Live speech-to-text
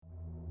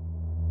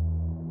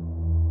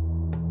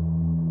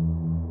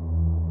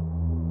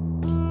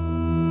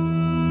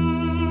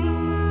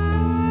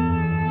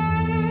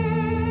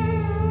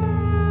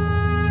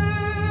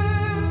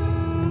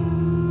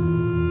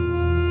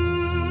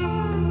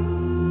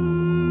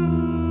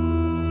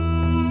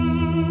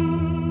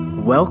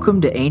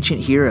Welcome to Ancient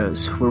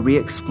Heroes, where we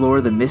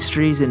explore the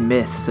mysteries and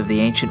myths of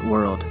the ancient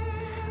world.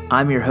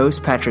 I'm your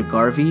host, Patrick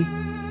Garvey.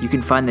 You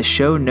can find the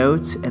show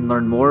notes and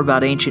learn more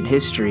about ancient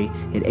history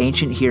at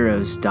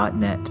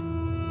ancientheroes.net.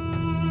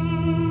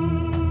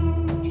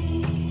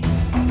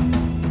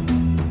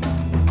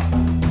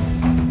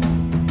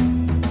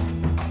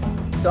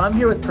 So I'm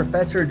here with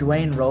Professor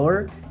Duane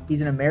Roller.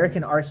 He's an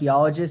American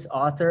archaeologist,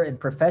 author, and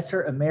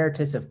professor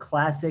emeritus of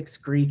classics,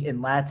 Greek,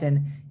 and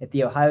Latin at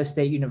The Ohio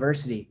State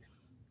University.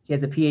 He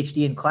has a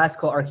PhD in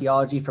classical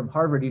archaeology from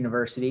Harvard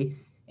University,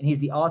 and he's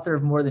the author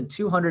of more than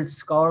 200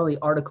 scholarly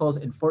articles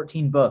and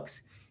 14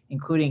 books,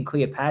 including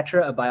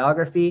Cleopatra, a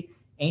biography,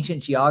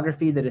 Ancient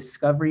Geography, the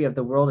discovery of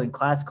the world in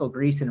classical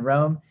Greece and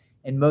Rome,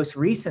 and most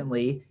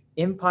recently,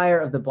 Empire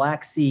of the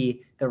Black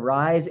Sea, the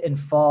rise and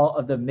fall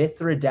of the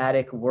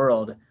Mithridatic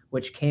world,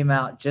 which came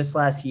out just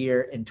last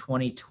year in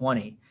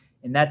 2020.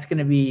 And that's going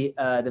to be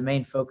the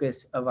main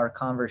focus of our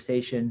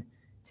conversation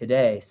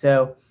today.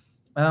 So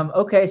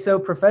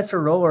Professor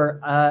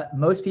Roller,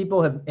 most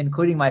people have,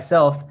 including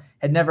myself,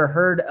 had never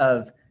heard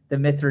of the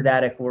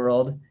Mithridatic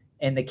world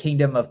and the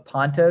kingdom of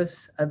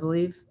Pontus, I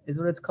believe is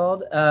what it's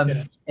called.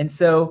 Yeah. And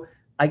so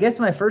I guess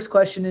my first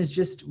question is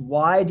just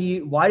why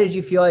did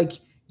you feel like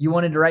you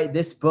wanted to write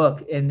this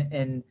book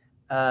and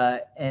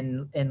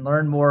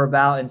learn more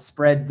about and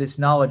spread this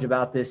knowledge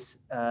about this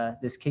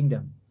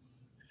kingdom?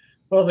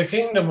 Well, the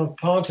kingdom of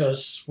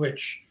Pontus,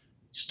 which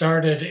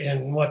started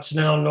in what's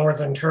now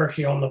northern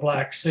Turkey on the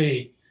Black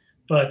Sea,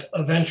 but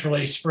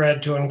eventually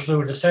spread to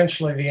include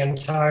essentially the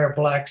entire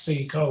Black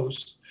Sea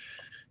coast,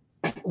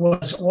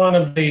 was one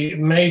of the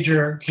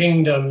major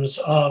kingdoms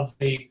of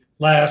the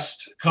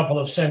last couple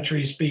of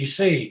centuries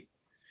BC.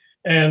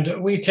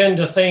 And we tend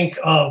to think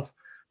of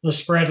the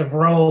spread of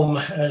Rome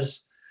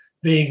as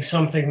being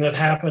something that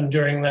happened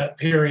during that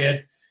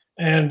period.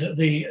 And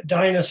the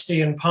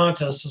dynasty in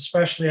Pontus,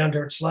 especially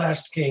under its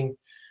last king,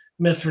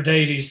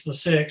 Mithridates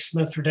VI,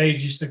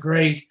 Mithridates the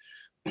Great,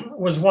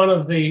 was one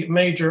of the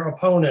major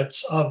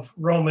opponents of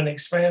Roman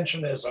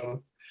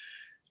expansionism.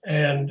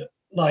 And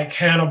like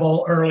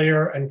Hannibal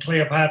earlier and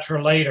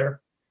Cleopatra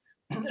later.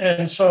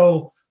 And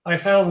so I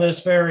found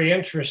this very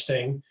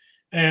interesting.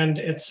 And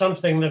it's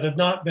something that had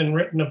not been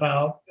written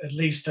about, at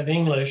least in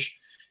English,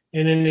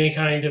 in any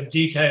kind of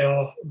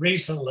detail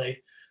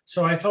recently.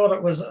 So I thought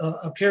it was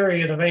a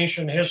period of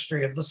ancient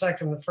history of the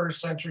second and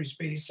first centuries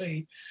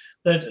BC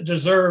that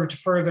deserved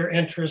further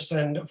interest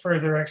and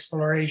further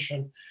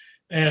exploration.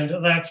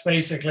 And that's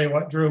basically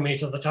what drew me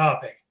to the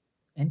topic.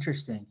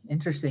 Interesting.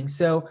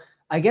 So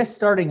I guess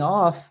starting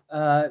off,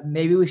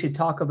 maybe we should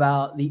talk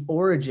about the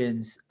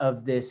origins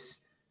of this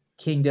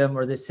kingdom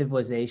or this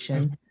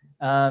civilization.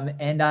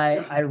 And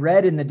I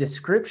read in the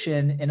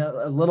description in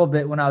a little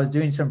bit when I was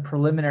doing some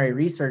preliminary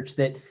research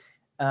that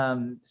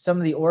some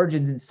of the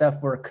origins and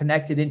stuff were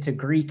connected into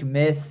Greek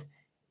myth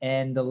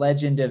and the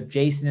legend of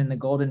Jason and the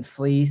Golden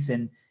Fleece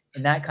and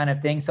that kind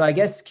of thing. So I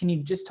guess, can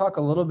you just talk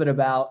a little bit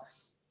about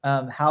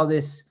how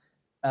this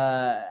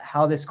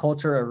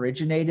culture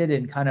originated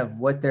and kind of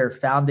what their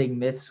founding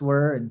myths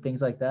were and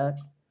things like that?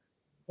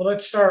 Well,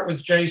 let's start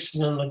with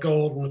Jason and the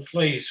Golden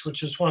Fleece,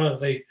 which is one of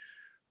the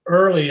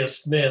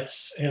earliest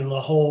myths in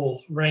the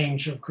whole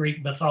range of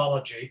Greek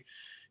mythology.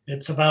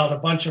 It's about a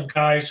bunch of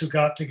guys who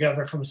got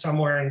together from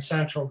somewhere in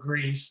central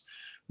Greece,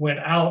 went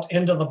out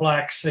into the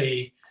Black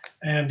Sea,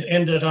 and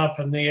ended up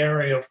in the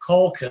area of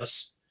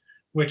Colchis,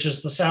 which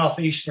is the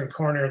southeastern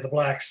corner of the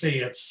Black Sea.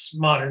 It's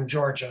modern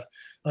Georgia,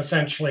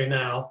 essentially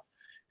now.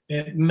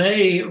 It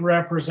may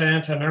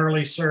represent an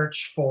early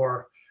search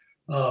for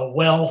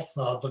wealth,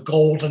 the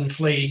Golden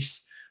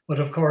Fleece, but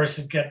of course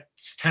it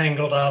gets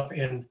tangled up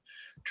in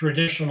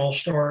traditional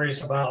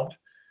stories about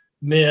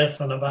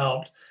myth and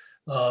about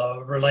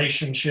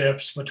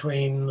relationships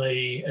between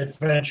the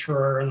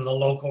adventurer and the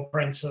local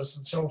princess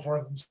and so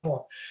forth and so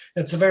on.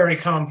 It's a very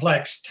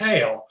complex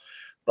tale,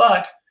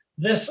 but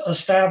this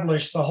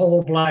established the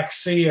whole Black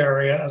Sea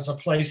area as a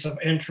place of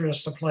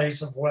interest, a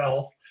place of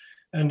wealth,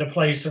 and a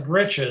place of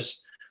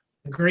riches.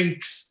 The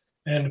Greeks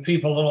and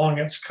people along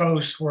its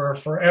coast were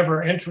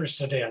forever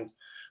interested in.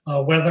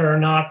 Whether or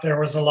not there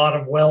was a lot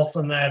of wealth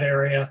in that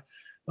area,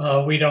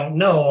 we don't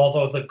know,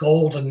 although the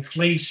Golden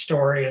Fleece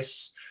story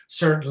is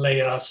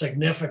certainly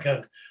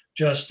significant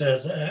just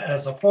as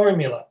a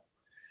formula.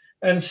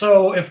 And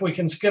so if we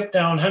can skip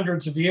down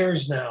hundreds of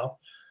years now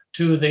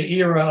to the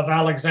era of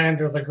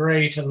Alexander the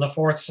Great in the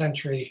 4th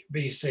century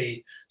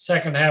BC,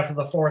 second half of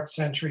the 4th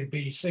century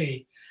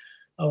BC,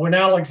 when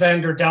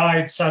Alexander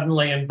died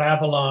suddenly in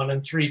Babylon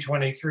in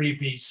 323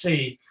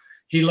 BC,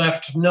 he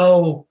left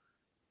no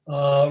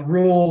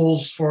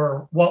rules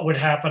for what would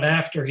happen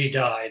after he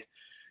died.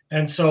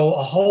 And so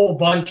a whole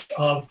bunch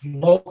of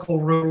local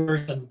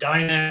rulers and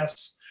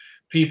dynasts,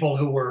 people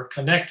who were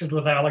connected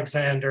with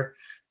Alexander,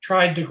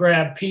 tried to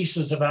grab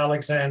pieces of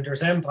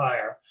Alexander's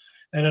empire.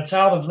 And it's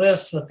out of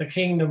this that the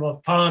kingdom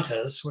of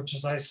Pontus, which,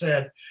 as I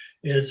said,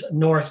 is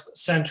north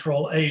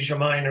central Asia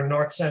Minor,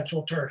 north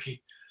central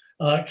Turkey,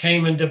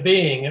 came into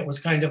being. It was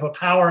kind of a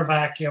power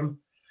vacuum.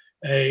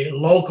 A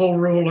local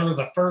ruler,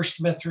 the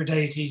first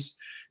Mithridates,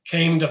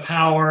 came to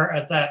power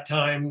at that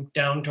time,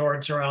 down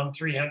towards around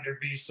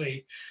 300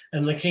 BC,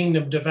 and the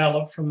kingdom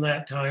developed from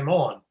that time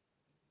on.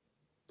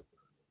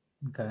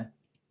 Okay.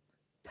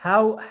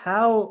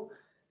 How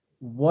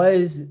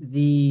was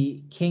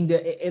the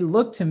kingdom? It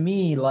looked to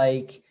me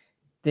like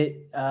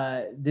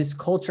that this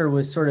culture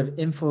was sort of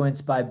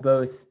influenced by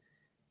both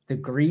the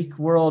Greek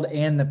world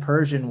and the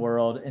Persian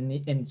world, and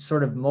in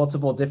sort of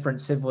multiple different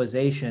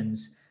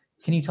civilizations.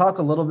 Can you talk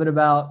a little bit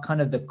about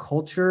kind of the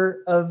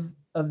culture of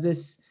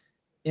this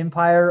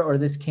empire or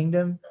this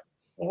kingdom?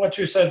 Well, what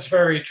you said is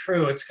very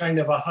true. It's kind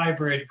of a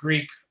hybrid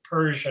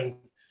Greek-Persian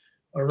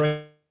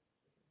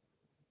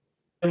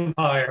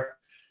empire,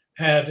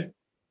 had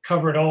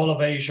covered all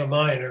of Asia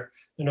Minor.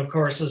 And of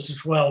course, this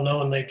is well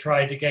known. They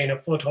tried to gain a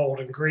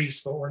foothold in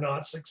Greece, but were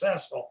not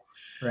successful.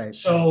 Right.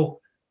 So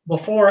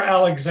before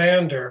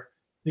Alexander,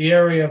 the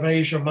area of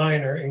Asia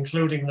Minor,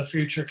 including the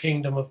future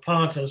kingdom of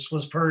Pontus,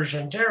 was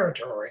Persian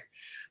territory.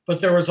 But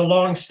there was a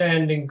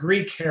long-standing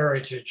Greek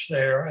heritage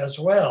there as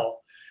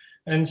well.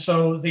 And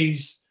so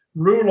these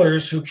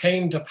rulers who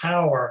came to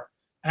power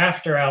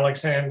after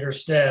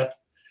Alexander's death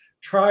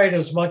tried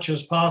as much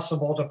as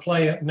possible to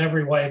play it in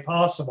every way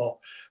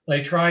possible.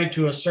 They tried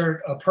to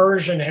assert a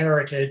Persian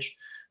heritage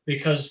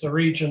because the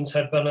regions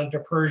had been under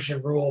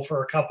Persian rule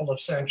for a couple of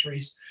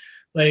centuries.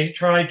 They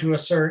tried to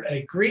assert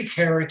a Greek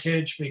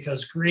heritage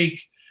because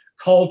Greek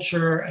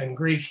culture and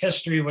Greek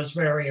history was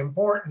very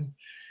important.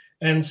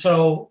 And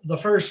so the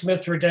first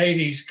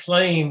Mithridates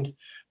claimed,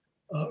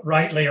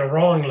 rightly or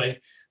wrongly,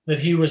 that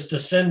he was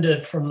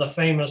descended from the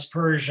famous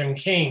Persian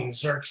kings,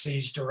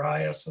 Xerxes,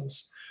 Darius, and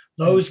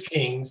those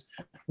kings.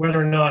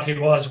 Whether or not he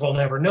was, we'll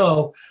never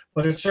know,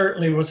 but it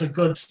certainly was a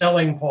good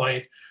selling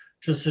point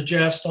to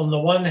suggest, on the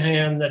one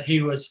hand, that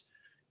he was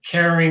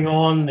carrying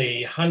on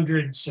the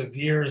hundreds of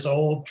years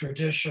old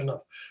tradition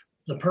of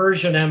the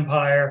Persian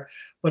Empire,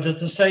 but at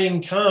the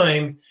same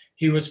time,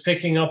 he was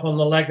picking up on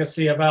the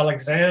legacy of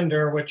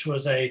Alexander, which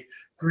was a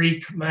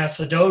Greek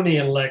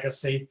Macedonian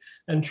legacy,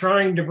 and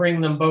trying to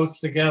bring them both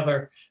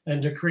together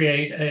and to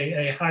create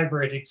a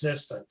hybrid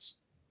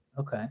existence.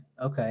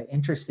 Okay,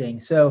 interesting.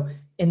 So,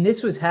 and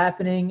this was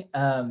happening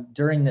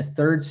during the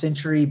 3rd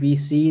century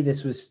BC.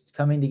 This was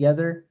coming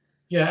together?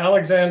 Yeah,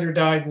 Alexander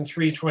died in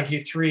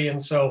 323,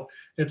 and so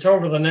it's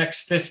over the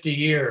next 50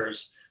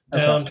 years,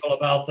 down till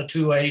about the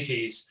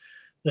 280s,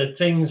 that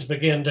things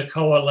begin to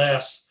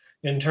coalesce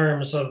in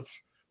terms of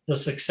the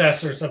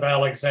successors of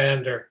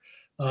Alexander.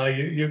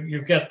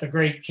 You get the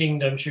great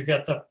kingdoms, you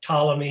get the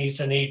Ptolemies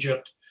in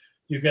Egypt,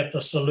 you get the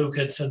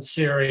Seleucids in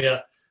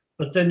Syria,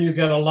 but then you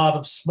get a lot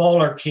of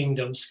smaller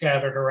kingdoms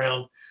scattered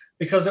around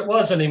because it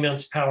was an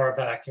immense power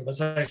vacuum.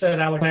 As I said,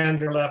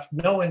 Alexander left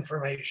no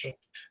information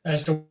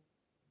as to when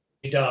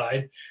he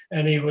died,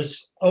 and he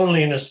was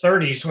only in his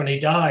 30s when he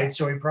died,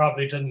 so he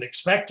probably didn't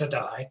expect to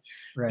die.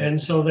 Right.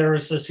 And so there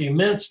was this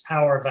immense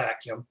power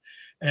vacuum,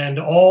 and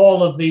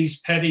all of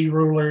these petty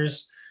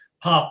rulers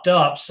popped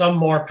up, some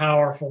more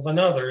powerful than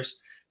others,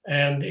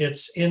 and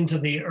it's into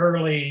the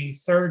early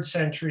 3rd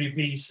century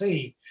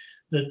BC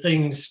that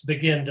things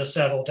begin to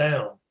settle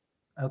down.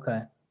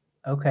 Okay.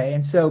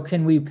 And so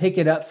can we pick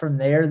it up from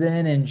there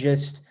then, and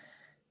just,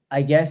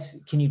 I guess,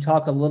 can you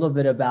talk a little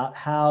bit about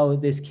how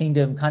this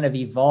kingdom kind of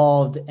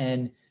evolved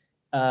and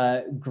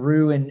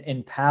grew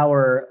in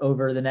power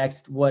over the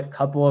next,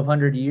 couple of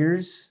hundred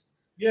years?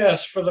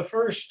 Yes, for the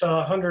first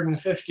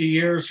 150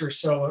 years or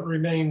so, it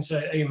remains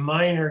a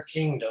minor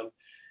kingdom.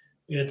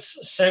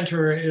 Its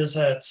center is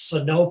at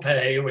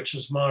Sinope, which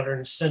is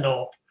modern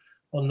Sinop,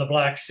 on the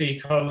Black Sea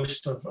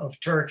coast of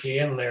Turkey,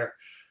 and there are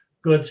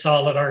good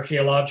solid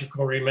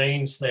archaeological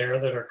remains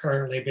there that are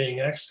currently being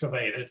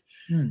excavated.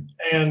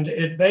 And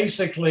it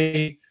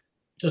basically,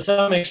 to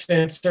some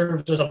extent,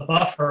 served as a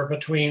buffer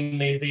between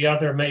the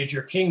other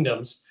major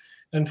kingdoms.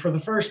 And for the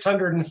first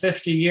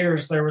 150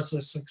 years, there was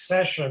a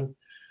succession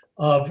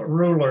of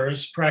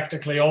rulers,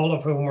 practically all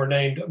of whom were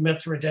named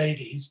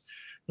Mithridates.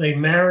 They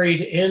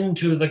married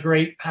into the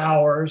great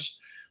powers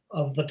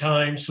of the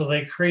time, so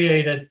they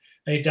created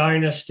a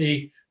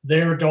dynasty.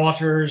 Their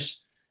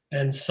daughters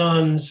and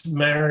sons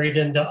married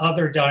into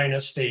other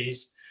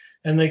dynasties,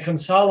 and they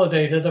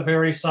consolidated a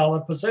very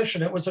solid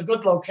position. It was a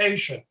good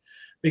location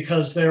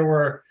because there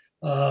were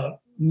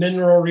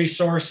mineral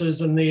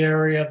resources in the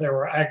area, there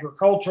were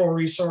agricultural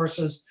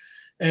resources,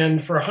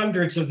 and for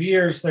hundreds of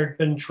years there'd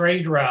been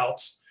trade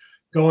routes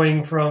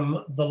going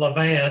from the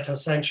Levant,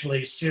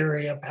 essentially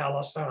Syria,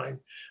 Palestine,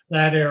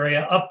 that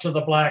area, up to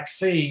the Black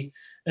Sea.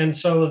 And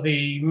so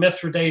the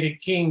Mithridatic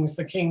kings,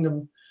 the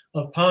kingdom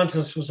of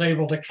Pontus, was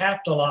able to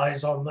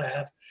capitalize on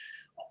that,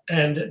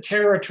 and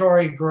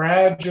territory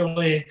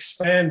gradually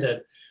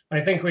expanded. I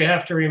think we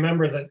have to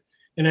remember that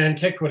in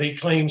antiquity,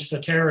 claims to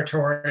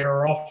territory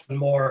are often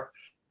more.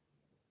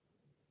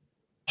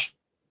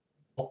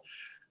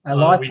 I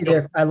lost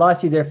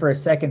you there for a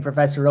second,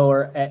 Professor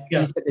Roller.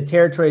 You said the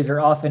territories are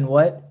often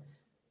what?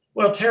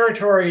 Well,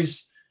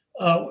 territories,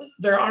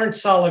 there aren't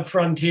solid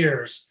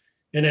frontiers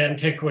in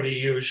antiquity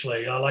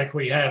usually, like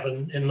we have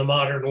in the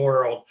modern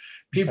world.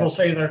 People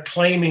say they're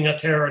claiming a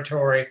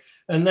territory,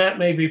 and that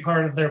may be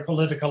part of their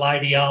political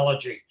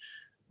ideology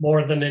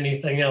more than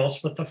anything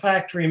else. But the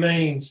fact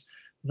remains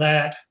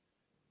that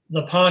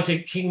the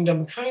Pontic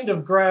kingdom kind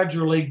of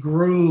gradually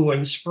grew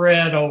and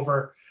spread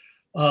over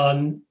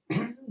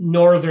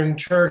northern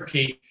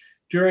Turkey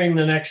during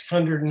the next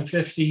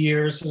 150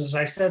 years. As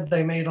I said,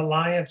 they made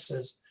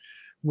alliances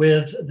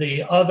with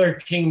the other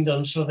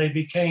kingdoms, so they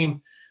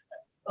became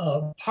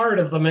part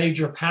of the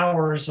major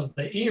powers of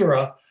the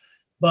era.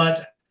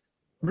 But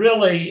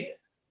really,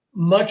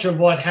 much of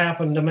what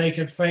happened to make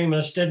it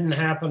famous didn't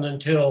happen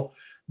until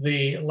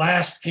the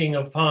last king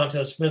of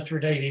Pontus,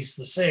 Mithridates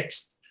VI,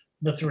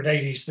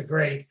 Mithridates the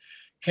Great,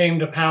 came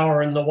to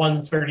power in the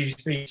 130s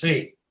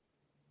BC.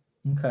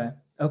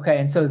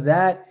 Okay. So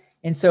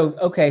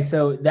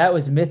that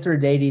was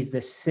Mithridates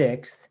the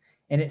Sixth,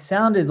 and it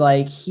sounded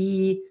like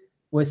he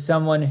was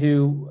someone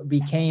who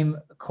became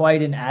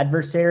quite an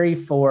adversary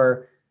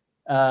for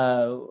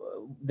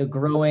the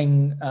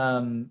growing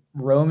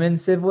Roman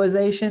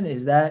civilization.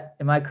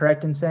 Am I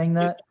correct in saying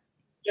that?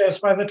 Yes,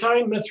 by the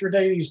time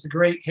Mithridates the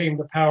Great came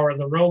to power,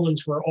 the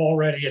Romans were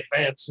already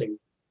advancing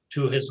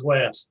to his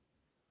west.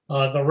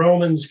 The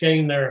Romans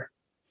gained their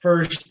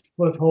first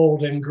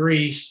foothold in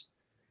Greece,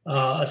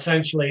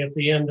 essentially at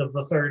the end of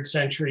the 3rd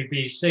century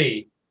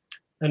BC.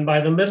 And by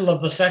the middle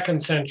of the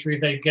 2nd century,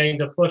 they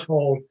gained a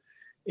foothold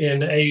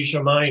in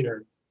Asia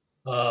Minor,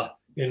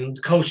 in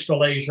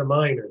coastal Asia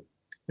Minor.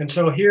 And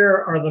so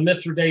here are the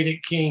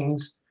Mithridatic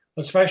kings,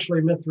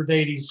 especially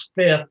Mithridates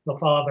V, the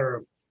father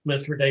of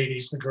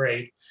Mithridates the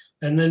Great,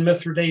 and then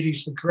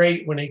Mithridates the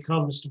Great, when he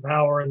comes to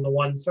power in the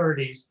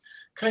 130s,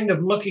 kind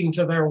of looking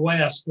to their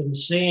west and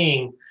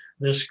seeing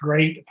this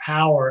great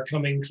power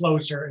coming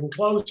closer and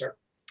closer.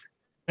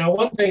 Now,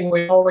 one thing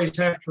we always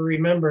have to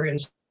remember in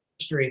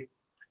history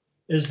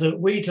is that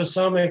we, to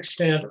some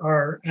extent,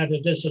 are at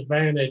a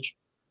disadvantage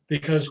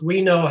because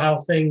we know how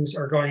things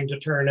are going to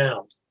turn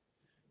out.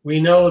 We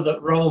know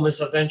that Rome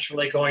is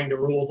eventually going to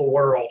rule the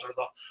world or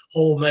the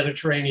whole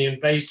Mediterranean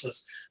basin,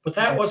 but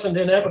that wasn't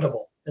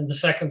inevitable in the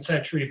 2nd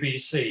century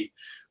BC.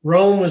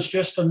 Rome was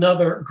just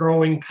another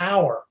growing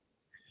power.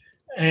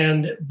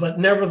 But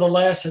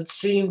nevertheless, it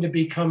seemed to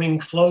be coming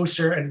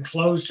closer and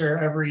closer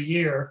every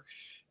year.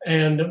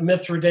 And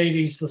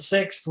Mithridates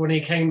VI, when he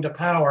came to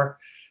power,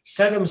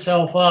 set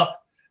himself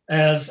up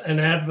as an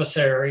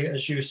adversary,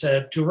 as you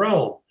said, to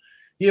Rome.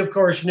 He, of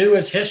course, knew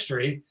his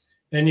history,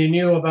 and he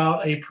knew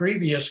about a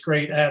previous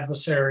great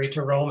adversary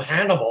to Rome,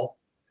 Hannibal,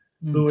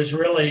 who was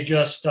really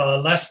just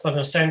less than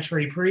a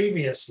century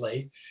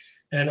previously.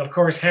 And of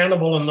course,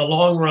 Hannibal in the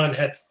long run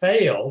had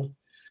failed,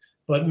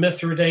 but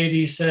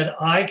Mithridates said,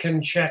 I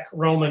can check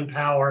Roman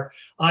power.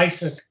 I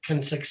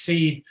can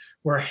succeed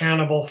where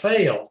Hannibal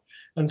failed.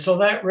 And so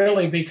that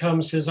really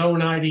becomes his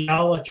own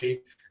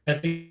ideology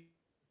at the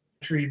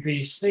century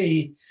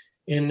BC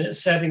in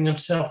setting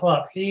himself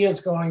up. He is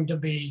going to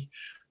be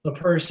the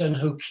person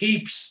who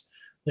keeps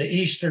the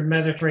Eastern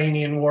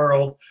Mediterranean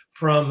world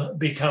from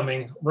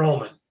becoming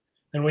Roman.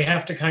 And we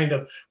have to kind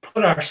of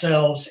put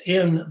ourselves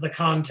in the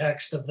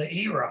context of the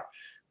era.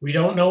 We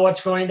don't know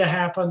what's going to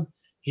happen.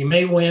 He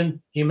may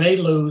win, he may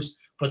lose,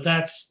 but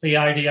that's the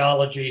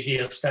ideology he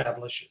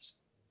establishes.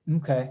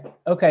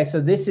 Okay. So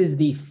this is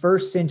the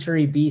 1st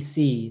century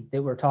BC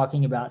that we're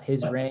talking about,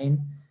 his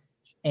reign.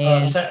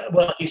 And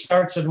well, he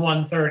starts in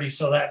 130,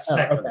 so that's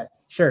second. Okay.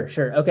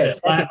 Sure. Okay.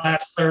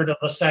 Last third of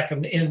the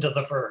second into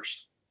the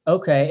first.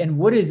 Okay. And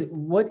what is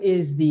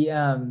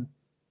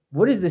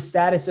the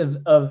status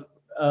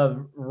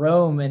of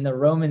Rome and the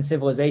Roman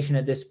civilization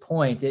at this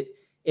point?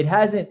 It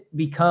hasn't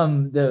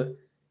become the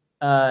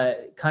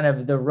kind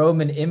of the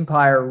Roman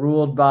Empire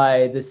ruled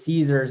by the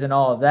Caesars and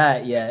all of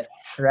that yet,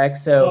 correct?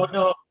 So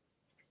no.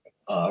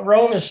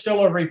 Rome is still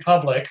a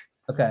republic.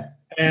 Okay.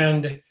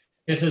 And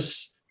it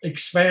has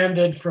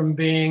expanded from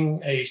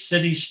being a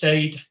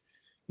city-state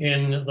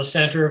in the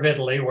center of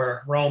Italy,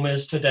 where Rome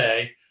is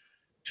today,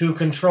 to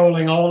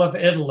controlling all of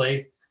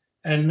Italy,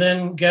 and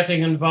then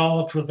getting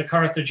involved with the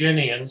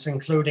Carthaginians,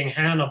 including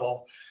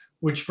Hannibal,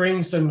 which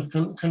brings them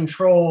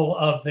control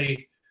of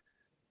the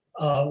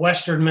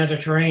Western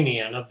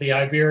Mediterranean, of the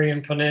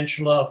Iberian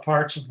Peninsula, of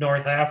parts of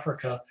North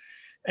Africa.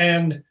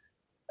 And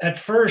at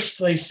first,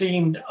 they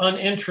seemed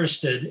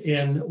uninterested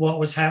in what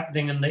was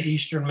happening in the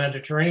Eastern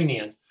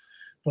Mediterranean.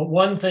 But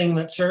one thing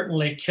that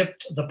certainly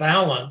tipped the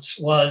balance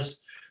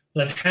was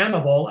that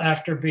Hannibal,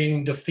 after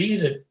being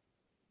defeated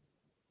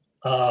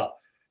by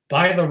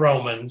the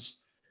Romans,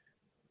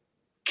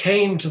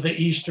 came to the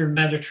Eastern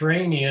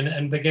Mediterranean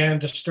and began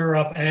to stir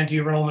up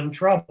anti-Roman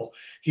trouble.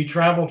 He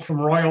traveled from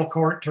royal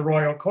court to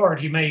royal court.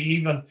 He may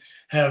even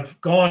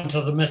have gone to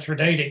the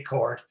Mithridatic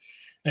court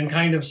and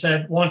kind of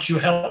said, won't you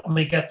help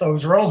me get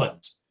those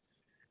Romans?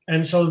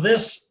 And so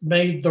this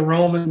made the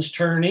Romans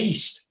turn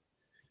east.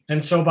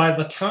 And so by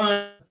the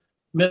time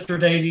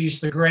Mithridates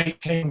the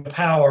Great came to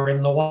power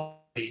in the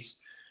 180s,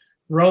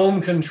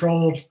 Rome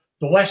controlled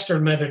the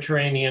Western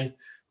Mediterranean,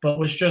 but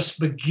was just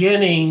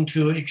beginning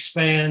to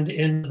expand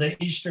into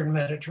the Eastern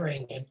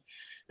Mediterranean.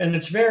 And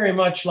it's very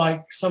much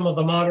like some of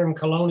the modern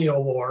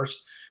colonial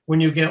wars, when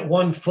you get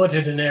one foot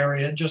in an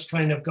area, it just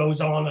kind of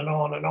goes on and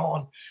on and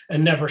on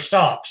and never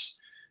stops.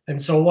 And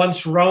so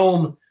once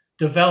Rome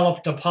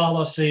developed a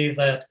policy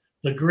that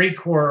the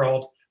Greek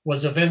world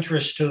was of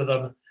interest to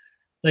them,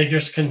 they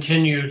just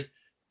continued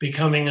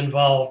becoming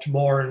involved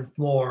more and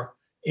more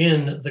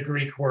in the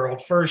Greek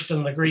world, first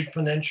in the Greek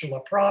peninsula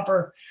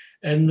proper,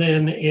 and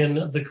then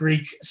in the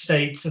Greek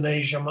states in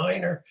Asia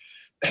Minor,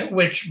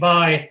 which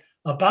by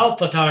about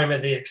the time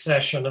of the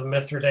accession of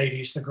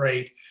Mithridates the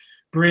Great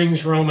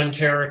brings Roman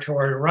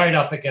territory right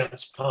up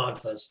against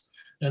Pontus.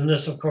 And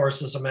this, of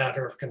course, is a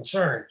matter of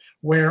concern.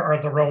 Where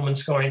are the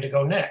Romans going to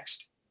go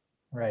next?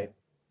 Right.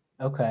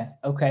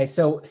 Okay.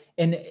 So,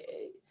 in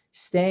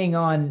staying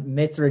on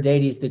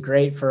Mithridates the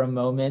Great for a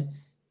moment,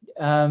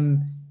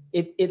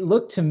 it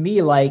looked to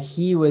me like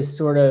he was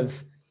sort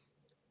of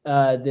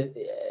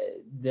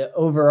the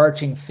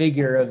overarching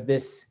figure of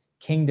this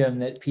kingdom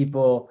that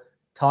people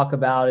talk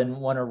about and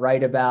want to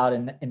write about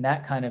and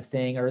that kind of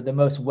thing, or the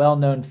most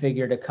well-known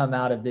figure to come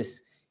out of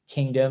this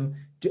kingdom.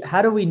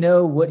 How do we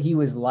know what he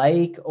was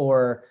like?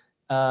 Or,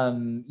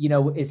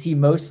 is he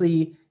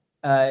mostly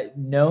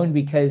known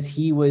because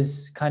he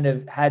was kind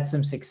of had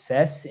some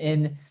success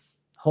in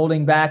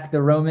holding back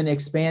the Roman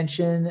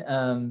expansion?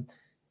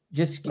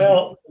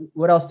 Well,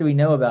 what else do we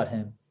know about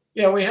him?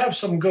 Yeah, we have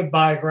some good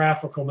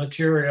biographical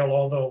material,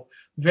 although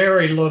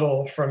very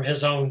little from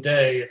his own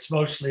day. It's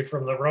mostly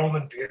from the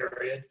Roman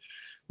period,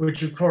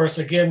 which of course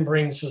again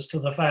brings us to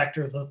the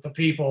factor that the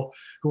people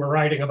who were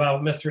writing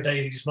about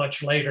Mithridates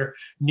much later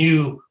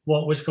knew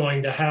what was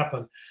going to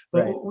happen.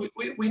 But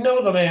right. we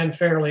know the man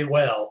fairly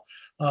well.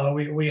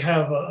 We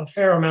have a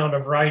fair amount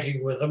of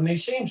writing with him, and he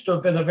seems to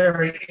have been a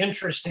very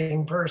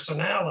interesting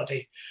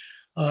personality.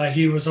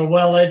 He was a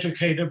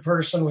well-educated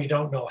person. We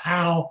don't know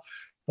how,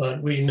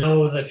 but we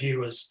know that he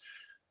was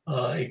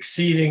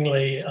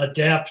exceedingly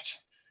adept.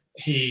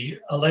 He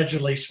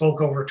allegedly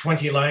spoke over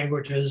 20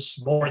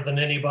 languages, more than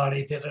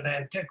anybody did in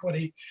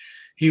antiquity.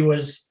 He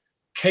was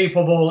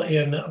capable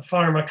in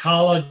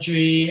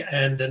pharmacology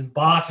and in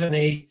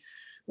botany,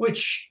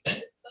 which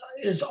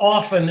is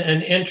often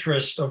an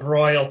interest of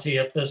royalty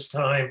at this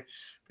time,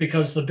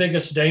 because the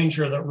biggest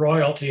danger that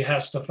royalty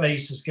has to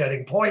face is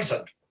getting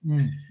poisoned.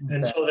 Okay.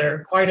 And so there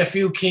are quite a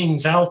few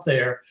kings out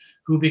there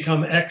who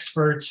become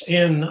experts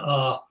in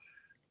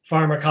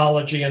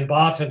pharmacology and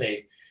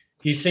botany.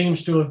 He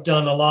seems to have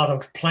done a lot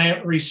of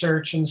plant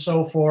research and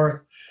so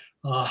forth,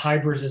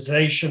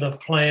 hybridization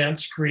of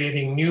plants,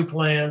 creating new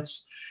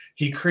plants.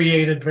 He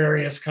created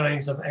various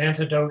kinds of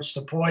antidotes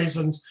to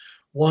poisons.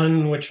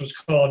 One, which was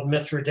called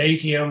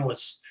Mithridatium,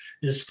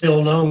 is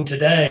still known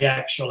today,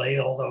 actually,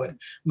 although it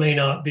may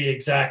not be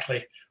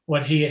exactly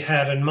what he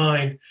had in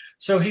mind.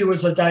 So he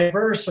was a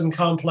diverse and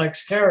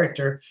complex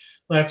character.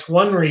 That's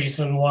one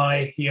reason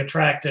why he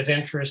attracted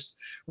interest,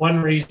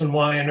 one reason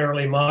why in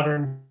early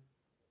modern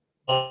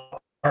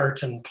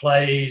art and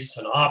plays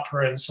and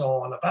opera and so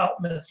on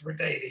about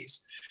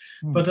Mithridates.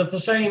 But at the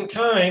same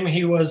time,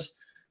 he was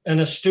an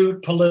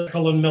astute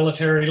political and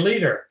military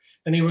leader,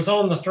 and he was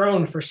on the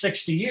throne for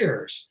 60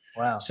 years.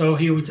 Wow. So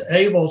he was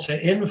able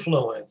to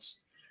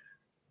influence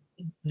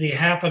the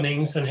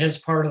happenings in his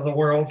part of the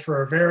world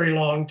for a very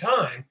long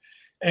time.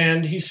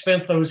 And he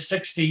spent those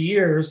 60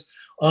 years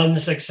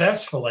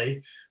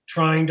unsuccessfully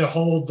trying to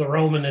hold the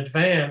Roman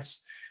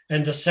advance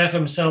and to set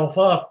himself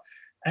up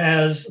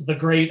as the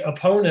great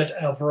opponent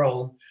of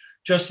Rome,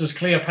 just as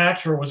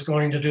Cleopatra was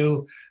going to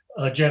do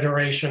a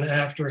generation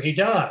after he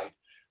died.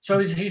 So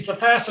he's a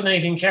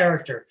fascinating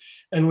character,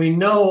 and we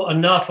know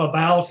enough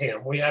about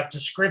him. We have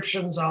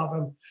descriptions of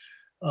him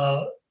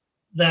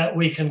that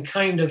we can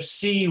kind of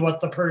see what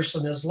the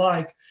person is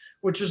like,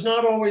 which is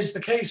not always the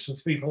case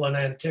with people in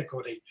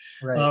antiquity.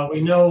 Right.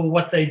 We know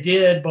what they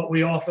did, but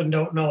we often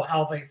don't know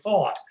how they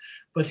thought.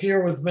 But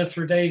here with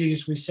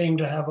Mithridates, we seem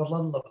to have a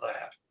little of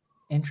that.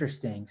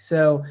 Interesting.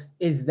 So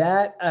is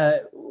that,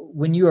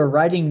 when you are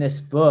writing this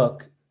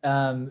book,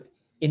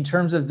 in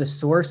terms of the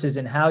sources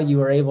and how you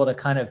were able to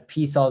kind of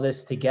piece all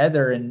this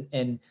together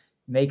and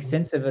make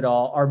sense of it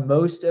all, are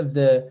most of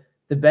the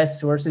best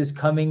sources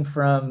coming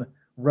from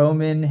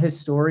Roman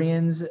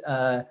historians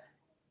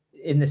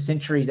in the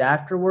centuries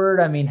afterward?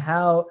 I mean,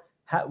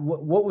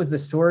 what was the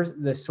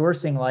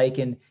sourcing like,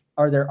 and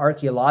are there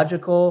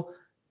archaeological,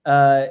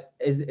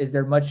 is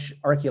there much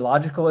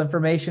archaeological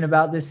information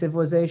about this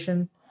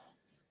civilization?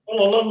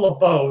 Well, a little of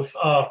both.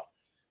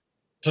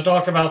 To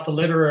talk about the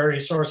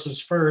literary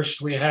sources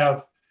first, we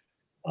have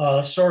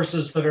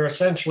sources that are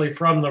essentially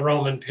from the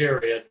Roman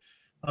period.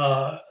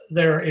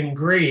 They're in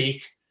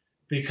Greek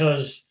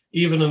because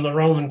even in the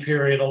Roman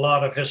period, a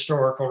lot of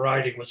historical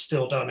writing was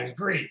still done in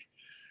Greek.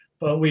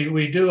 But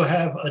we do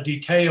have a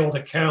detailed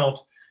account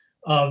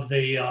of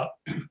the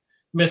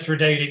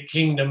Mithridatic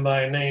kingdom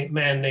by a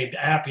man named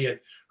Appian,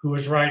 who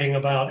was writing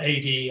about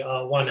AD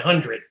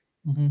 100.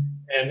 Mm-hmm.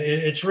 And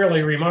it's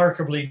really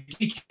remarkably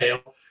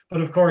detailed.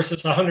 But of course,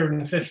 it's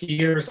 150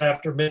 years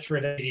after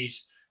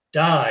Mithridates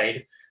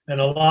died,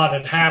 and a lot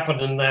had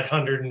happened in that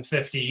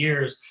 150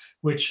 years,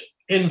 which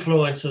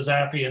influences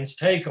Appian's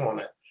take on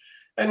it.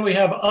 And we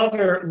have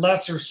other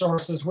lesser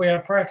sources. We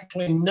have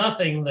practically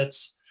nothing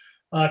that's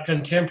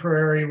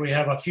contemporary. We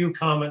have a few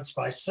comments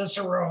by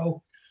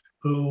Cicero,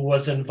 who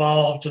was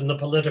involved in the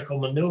political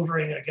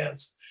maneuvering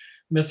against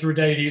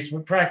Mithridates,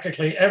 but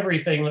practically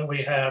everything that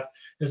we have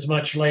is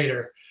much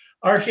later.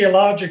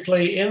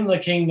 Archaeologically, in the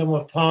kingdom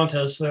of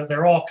Pontus,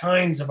 there are all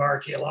kinds of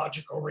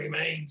archaeological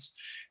remains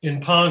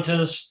in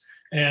Pontus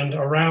and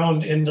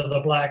around into the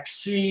Black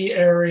Sea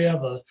area,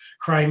 the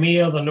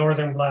Crimea, the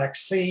northern Black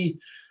Sea,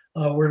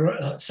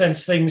 where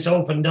since things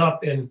opened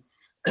up in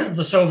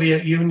the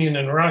Soviet Union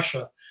and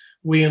Russia,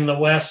 we in the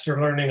West are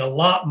learning a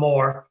lot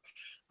more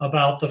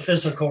about the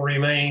physical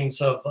remains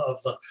of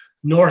the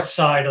north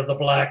side of the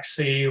Black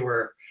Sea,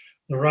 where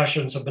the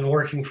Russians have been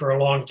working for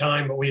a long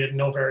time, but we didn't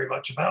know very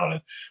much about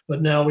it.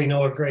 But now we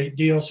know a great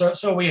deal.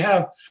 So we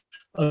have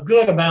a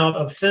good amount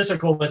of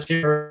physical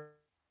material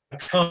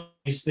that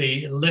accompanies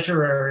the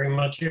literary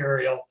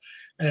material,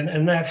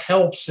 and that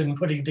helps in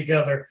putting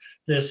together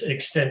this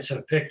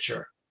extensive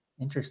picture.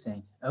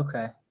 Interesting.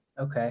 Okay.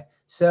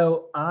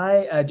 So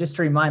I just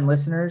to remind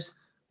listeners,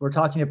 we're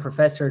talking to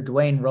Professor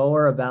Dwayne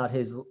Roller about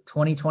his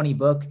 2020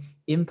 book,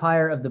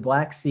 Empire of the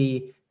Black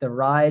Sea, The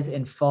Rise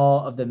and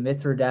Fall of the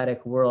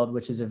Mithridatic World,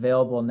 which is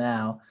available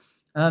now.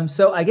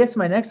 So I guess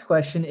my next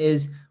question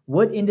is,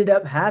 what ended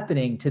up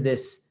happening to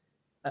this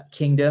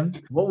kingdom?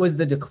 What was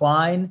the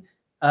decline,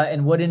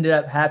 and what ended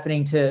up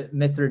happening to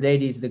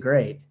Mithridates the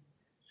Great?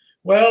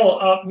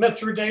 Well,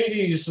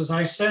 Mithridates, as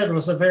I said,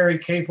 was a very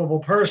capable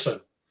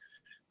person.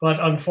 But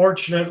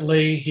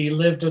unfortunately, he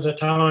lived at a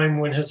time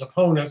when his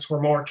opponents were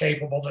more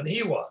capable than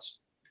he was.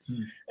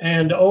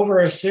 And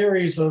over a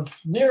series of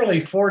nearly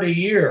 40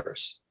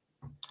 years,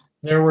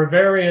 there were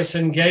various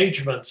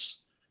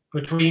engagements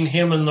between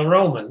him and the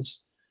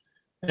Romans.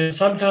 And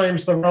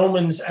sometimes the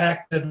Romans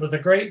acted with a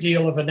great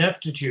deal of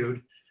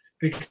ineptitude,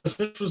 because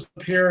this was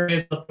the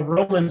period that the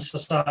Roman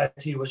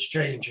society was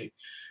changing.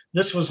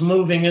 This was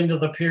moving into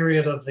the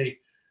period of the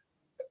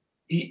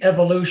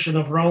evolution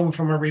of Rome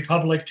from a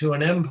republic to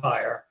an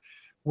empire,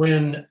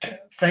 when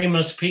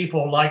famous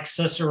people like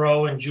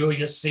Cicero and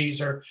Julius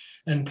Caesar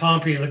and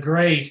Pompey the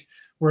Great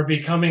were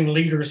becoming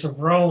leaders of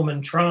Rome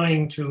and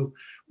trying to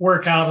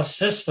work out a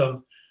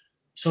system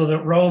so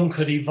that Rome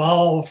could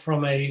evolve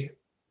from a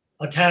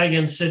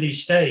Italian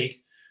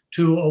city-state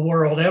to a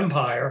world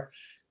empire,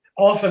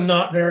 often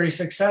not very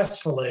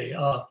successfully.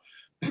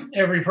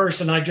 Every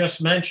person I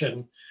just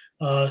mentioned,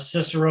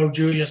 Cicero,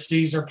 Julius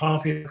Caesar,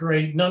 Pompey the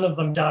Great, none of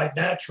them died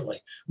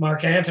naturally.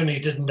 Mark Antony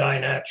didn't die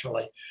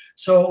naturally.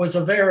 So it was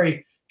a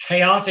very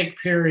chaotic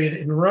period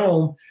in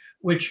Rome,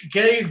 which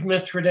gave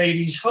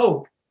Mithridates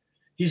hope.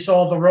 He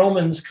saw the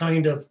Romans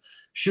kind of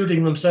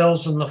shooting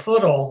themselves in the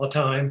foot all the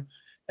time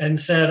and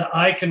said,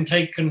 I can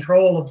take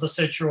control of the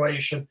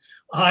situation.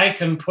 I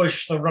can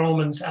push the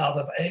Romans out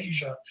of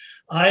Asia.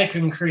 I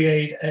can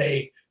create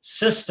a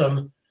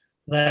system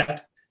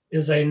that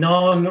is a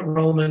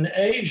non-Roman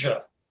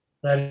Asia.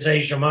 That is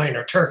Asia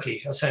Minor,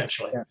 Turkey,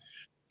 essentially.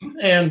 Yeah.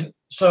 And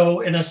so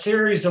in a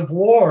series of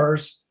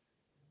wars,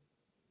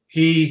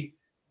 he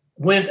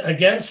went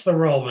against the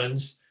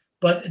Romans,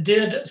 but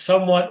did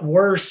somewhat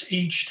worse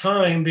each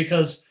time,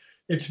 because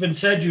it's been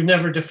said you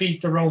never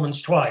defeat the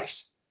Romans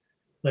twice.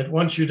 That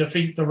once you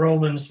defeat the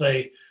Romans,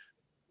 they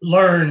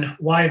learn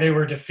why they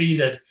were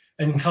defeated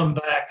and come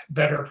back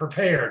better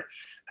prepared.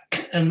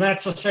 And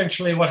that's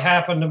essentially what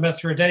happened to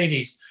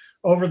Mithridates.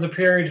 Over the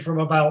period from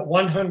about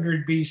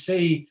 100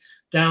 BC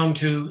down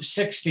to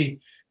 60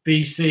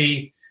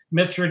 BC,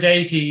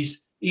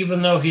 Mithridates,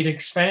 even though he'd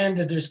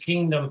expanded his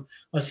kingdom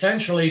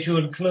essentially to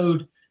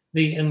include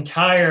the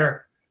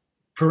entire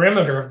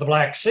perimeter of the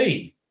Black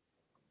Sea,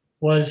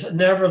 was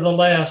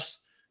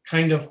nevertheless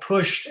kind of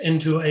pushed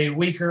into a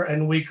weaker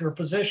and weaker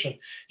position.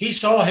 He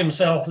saw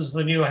himself as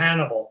the new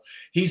Hannibal.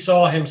 He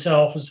saw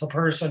himself as the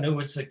person who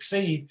would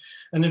succeed.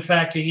 And in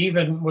fact, he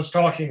even was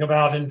talking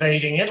about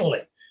invading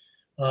Italy.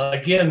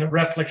 Again,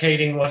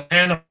 replicating what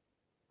Hannibal,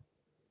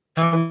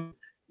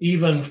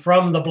 even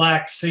from the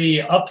Black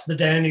Sea up the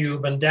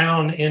Danube and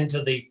down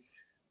into the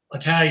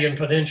Italian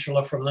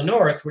peninsula from the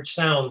north, which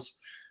sounds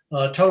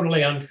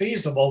totally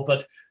unfeasible,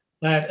 but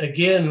that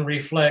again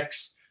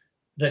reflects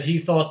that he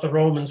thought the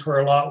Romans were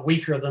a lot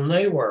weaker than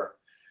they were.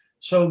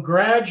 So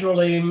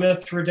gradually,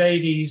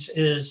 Mithridates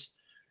is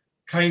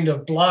kind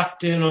of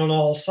blocked in on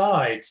all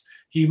sides.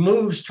 He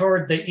moves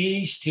toward the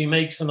east. He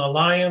makes an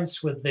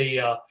alliance with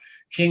the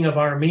king of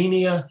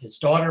Armenia. His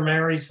daughter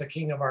marries the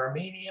king of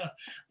Armenia.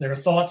 There are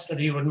thoughts that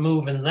he would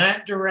move in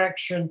that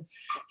direction.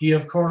 He,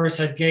 of course,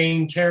 had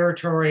gained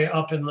territory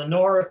up in the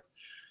north.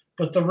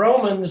 But the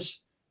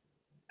Romans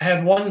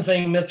had one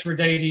thing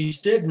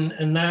Mithridates didn't,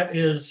 and that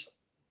is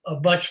a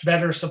much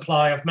better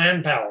supply of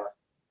manpower.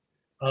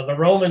 The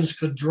Romans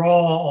could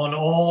draw on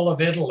all of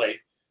Italy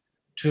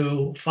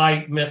to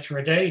fight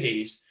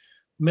Mithridates.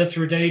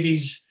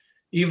 Mithridates,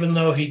 even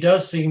though he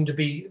does seem to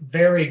be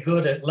very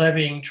good at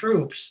levying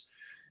troops,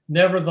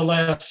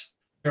 nevertheless,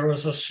 there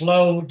was a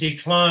slow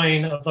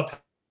decline of the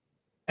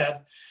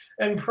pad.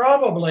 And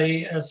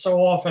probably, as so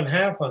often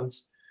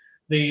happens,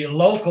 the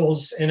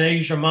locals in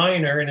Asia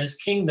Minor in his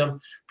kingdom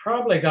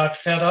probably got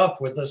fed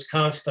up with this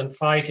constant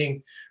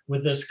fighting,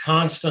 with this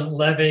constant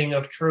levying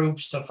of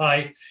troops to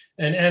fight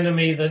an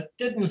enemy that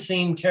didn't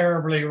seem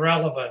terribly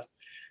relevant.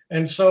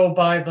 And so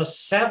by the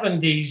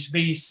 70s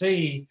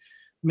BC,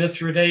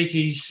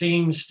 Mithridates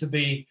seems to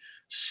be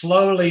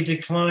slowly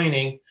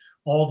declining,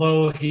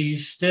 although he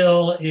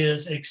still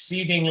is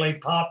exceedingly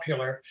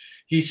popular.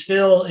 He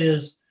still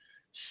is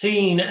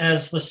seen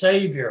as the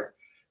savior.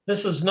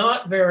 This is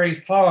not very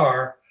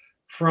far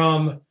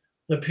from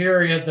the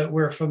period that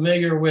we're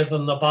familiar with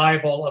in the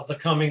Bible of the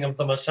coming of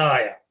the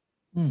Messiah.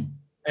 Mm.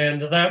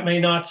 And that may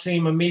not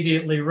seem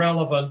immediately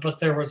relevant, but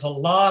there was a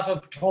lot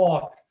of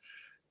talk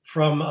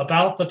from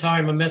about the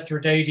time of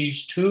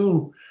Mithridates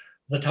to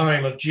the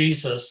time of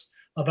Jesus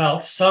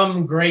about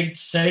some great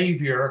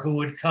savior who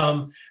would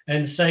come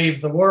and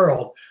save the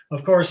world.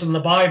 Of course, in the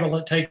Bible,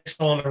 it takes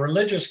on a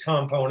religious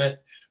component,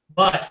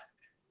 but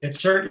it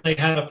certainly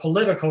had a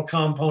political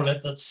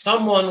component that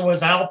someone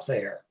was out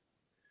there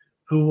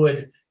who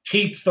would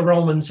keep the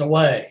Romans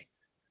away.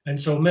 And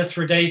so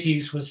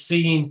Mithridates was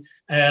seen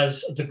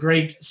as the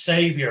great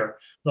savior,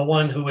 the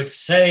one who would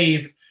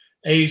save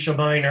Asia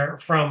Minor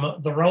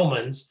from the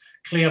Romans.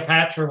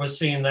 Cleopatra was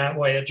seen that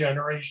way a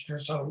generation or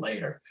so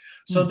later.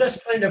 So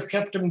this kind of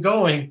kept him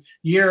going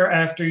year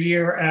after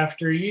year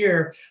after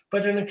year,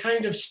 but in a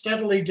kind of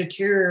steadily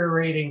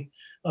deteriorating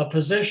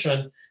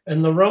position.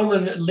 And the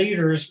Roman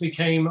leaders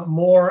became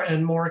more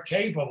and more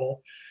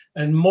capable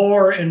and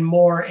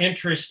more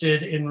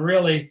interested in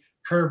really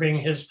curbing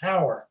his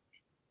power.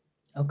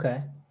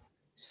 Okay.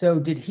 So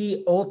did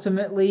he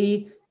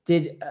ultimately,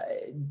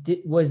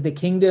 was the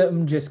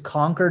kingdom just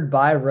conquered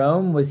by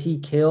Rome? Was he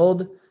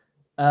killed?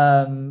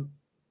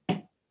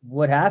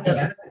 What happened?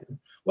 Yes.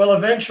 Well,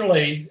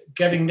 eventually,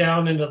 getting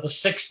down into the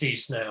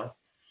 60s now,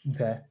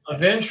 okay,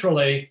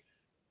 eventually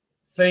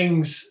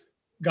things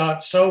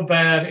got so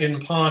bad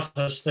in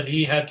Pontus that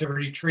he had to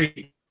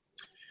retreat.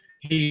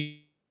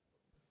 He,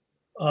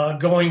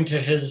 going to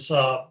his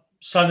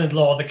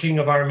son-in-law, the king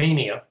of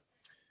Armenia.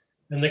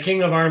 And the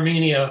king of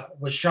Armenia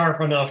was sharp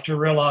enough to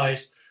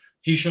realize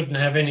he shouldn't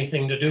have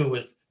anything to do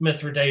with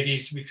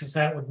Mithridates because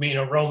that would mean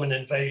a Roman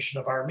invasion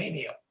of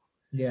Armenia.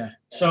 Yeah.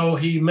 So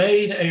he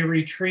made a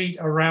retreat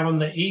around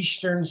the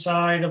eastern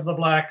side of the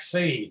Black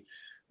Sea.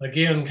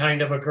 Again,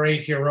 kind of a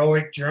great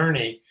heroic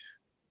journey,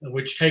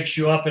 which takes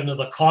you up into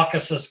the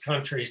Caucasus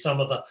country, some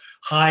of the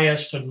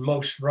highest and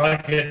most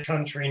rugged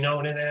country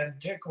known in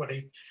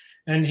antiquity.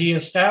 And he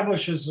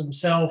establishes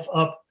himself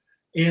up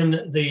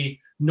in the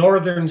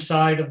northern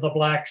side of the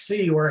Black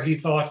Sea, where he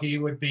thought he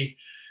would be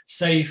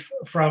safe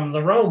from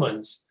the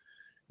Romans.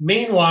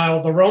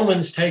 Meanwhile, the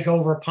Romans take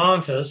over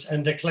Pontus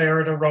and declare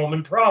it a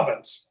Roman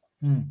province.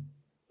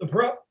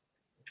 The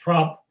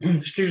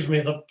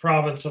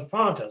province of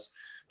Pontus.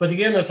 But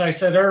again, as I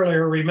said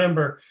earlier,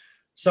 remember,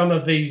 some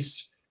of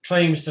these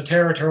claims to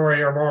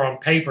territory are more on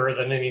paper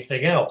than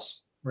anything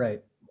else.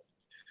 Right.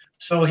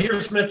 So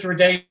here's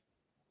Mithridates,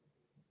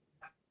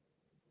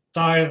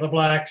 side of the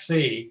Black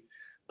Sea.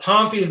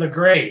 Pompey the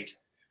Great,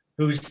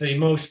 who's the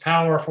most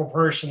powerful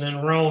person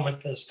in Rome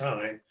at this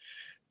time,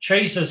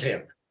 chases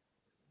him.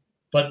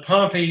 But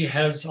Pompey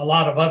has a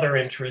lot of other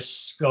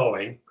interests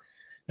going.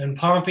 And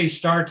Pompey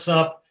starts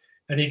up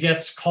and he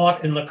gets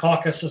caught in the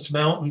Caucasus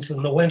Mountains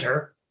in the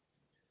winter.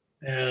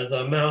 And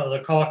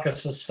the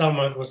Caucasus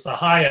summit was the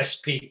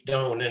highest peak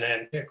known in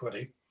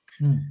antiquity.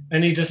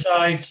 And he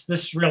decides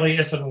this really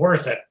isn't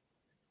worth it.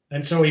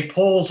 And so he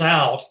pulls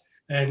out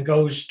and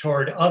goes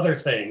toward other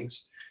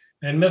things.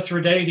 And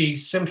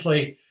Mithridates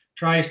simply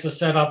tries to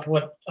set up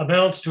what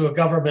amounts to a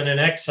government in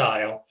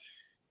exile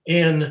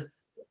in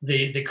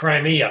the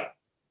Crimea.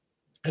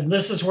 And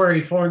this is where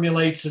he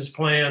formulates his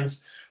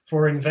plans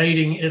for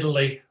invading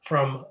Italy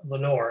from the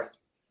north,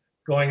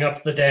 going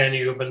up the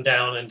Danube and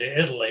down into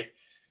Italy.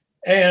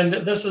 And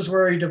this is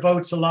where he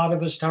devotes a lot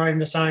of his time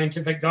to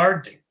scientific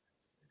gardening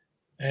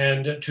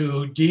and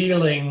to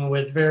dealing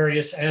with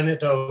various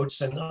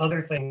antidotes and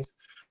other things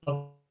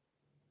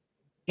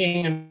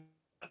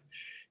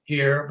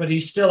here, but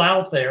he's still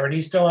out there and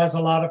he still has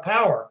a lot of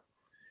power.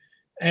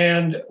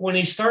 And when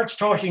he starts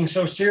talking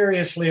so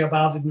seriously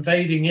about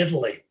invading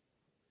Italy,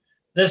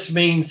 this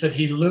means that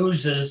he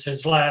loses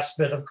his last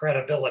bit of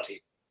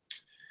credibility.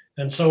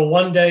 And so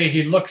one day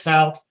he looks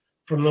out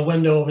from the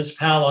window of his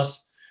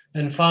palace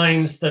and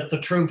finds that the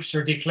troops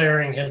are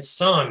declaring his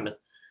son,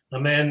 a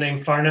man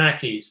named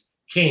Pharnaces,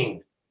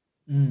 king.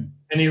 And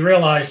he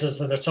realizes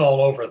that it's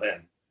all over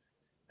then.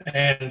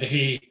 And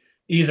he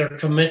either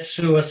commits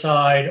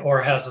suicide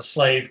or has a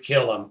slave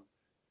kill him.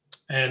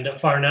 And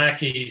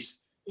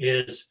Pharnaces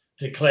is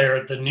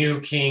declared the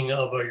new king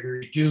of a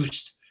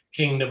reduced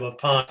kingdom of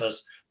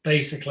Pontus,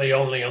 basically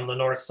only on the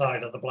north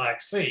side of the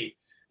Black Sea.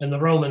 And the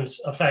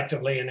Romans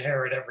effectively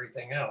inherit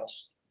everything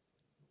else.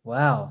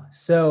 Wow.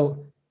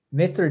 So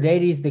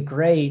Mithridates the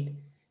Great,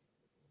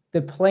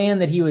 the plan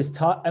that he was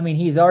taught, I mean,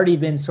 he's already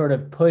been sort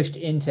of pushed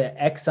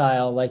into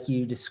exile like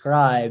you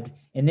described,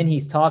 and then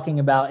he's talking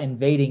about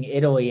invading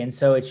Italy. And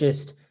so it's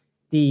just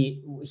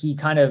he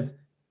kind of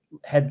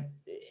had,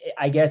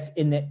 I guess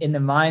in the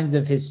minds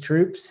of his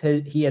troops,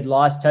 he had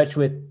lost touch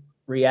with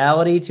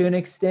reality to an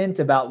extent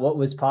about what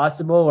was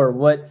possible, or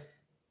what,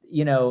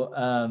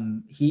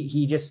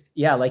 he just,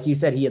 yeah, like you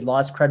said, he had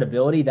lost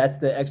credibility. That's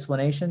the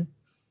explanation.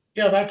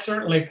 Yeah, that's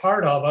certainly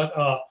part of it.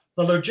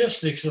 The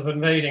logistics of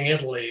invading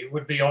Italy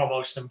would be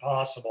almost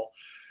impossible.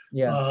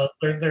 Yeah.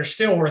 There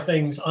still were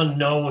things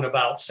unknown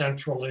about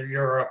Central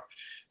Europe,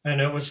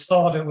 and it was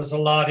thought it was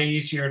a lot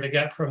easier to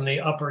get from the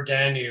upper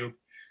Danube,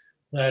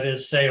 that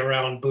is, say,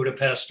 around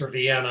Budapest or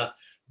Vienna,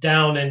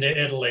 down into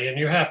Italy. And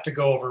you have to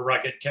go over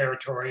rugged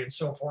territory and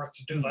so forth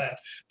to do that.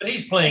 But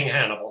he's playing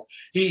Hannibal.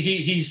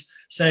 He's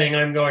saying,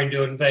 I'm going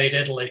to invade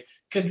Italy,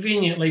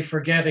 conveniently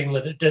forgetting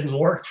that it didn't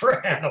work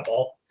for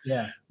Hannibal.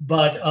 Yeah.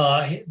 But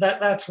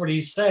that's what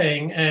he's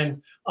saying.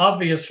 And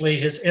obviously,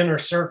 his inner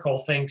circle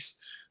thinks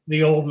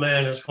the old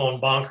man has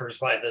gone bonkers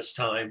by this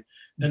time.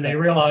 And they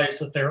realize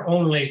that their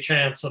only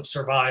chance of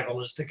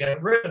survival is to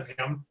get rid of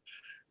him.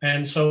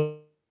 And so,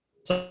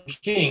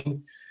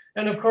 king.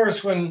 And of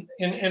course, when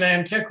in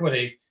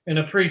antiquity, in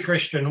a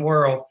pre-Christian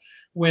world,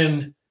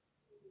 when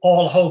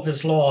all hope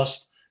is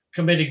lost,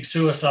 committing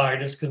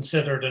suicide is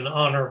considered an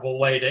honorable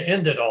way to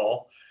end it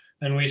all.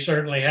 And we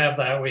certainly have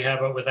that. We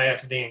have it with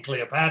Antony and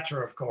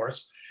Cleopatra, of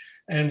course.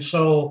 And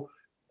so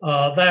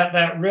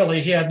that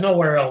really, he had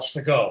nowhere else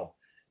to go.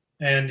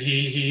 And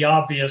he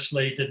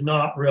obviously did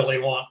not really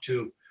want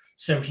to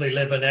simply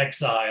live in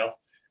exile.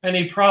 And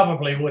he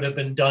probably would have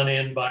been done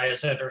in by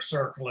his inner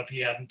circle if he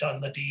hadn't done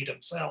the deed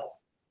himself.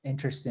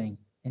 Interesting.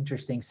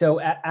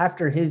 So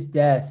after his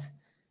death,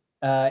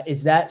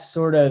 is that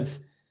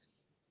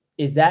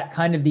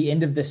kind of the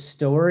end of the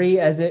story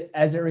as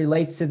it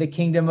relates to the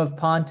kingdom of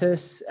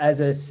Pontus as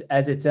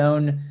its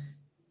own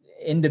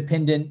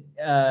independent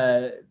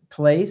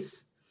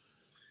place?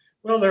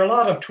 Well, there are a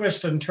lot of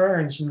twists and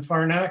turns, and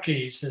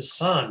Pharnaces, his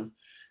son,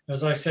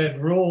 as I said,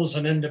 rules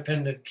an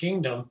independent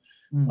kingdom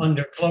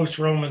under close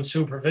Roman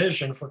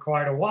supervision for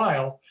quite a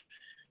while.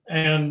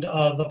 And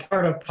the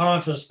part of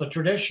Pontus, the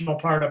traditional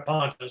part of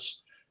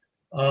Pontus,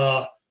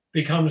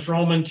 becomes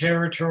Roman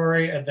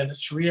territory, and then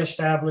it's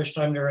reestablished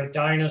under a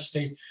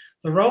dynasty.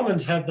 The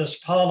Romans had this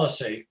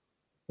policy,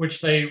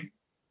 which they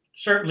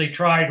certainly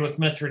tried with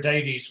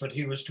Mithridates, but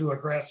he was too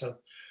aggressive,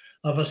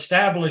 of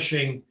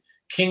establishing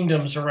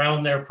kingdoms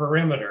around their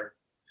perimeter.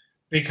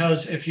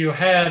 Because if you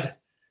had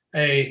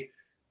a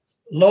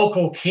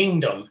local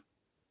kingdom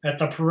at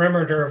the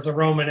perimeter of the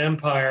Roman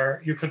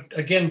Empire, you could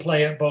again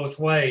play it both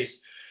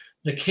ways.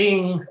 The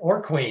king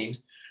or queen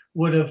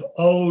would have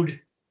owed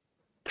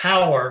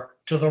power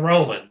to the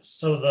Romans.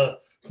 So the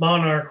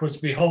monarch was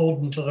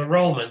beholden to the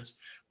Romans.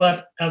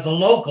 But as a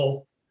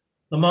local,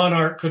 the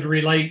monarch could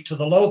relate to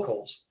the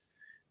locals.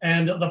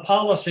 And the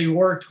policy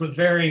worked with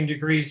varying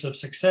degrees of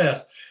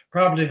success.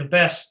 Probably the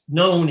best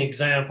known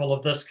example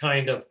of this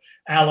kind of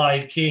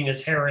allied king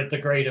is Herod the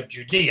Great of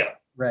Judea.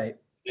 Right.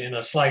 In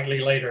a slightly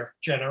later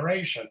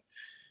generation.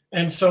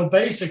 And so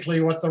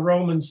basically what the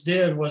Romans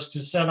did was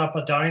to set up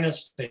a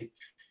dynasty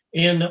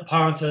in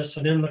Pontus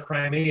and in the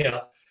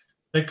Crimea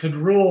that could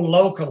rule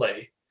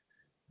locally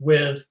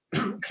with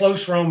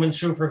close Roman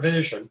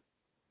supervision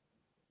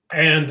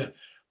and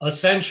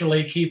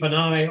essentially keep an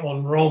eye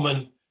on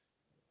Roman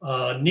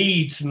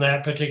needs in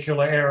that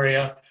particular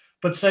area,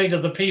 but say to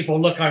the people,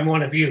 look, I'm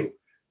one of you.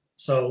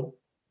 So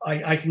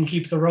I can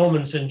keep the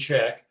Romans in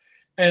check.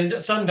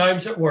 And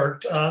sometimes it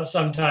worked,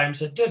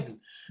 sometimes it didn't.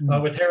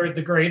 With Herod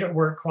the Great, it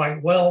worked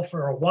quite well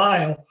for a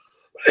while,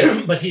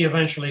 but he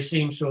eventually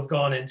seems to have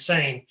gone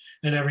insane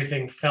and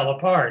everything fell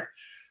apart.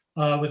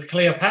 With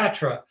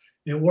Cleopatra,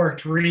 it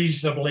worked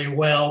reasonably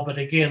well, but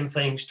again,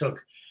 things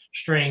took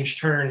strange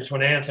turns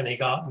when Antony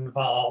got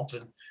involved,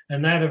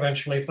 and that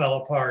eventually fell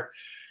apart.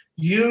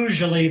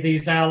 Usually,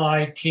 these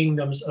allied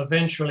kingdoms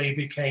eventually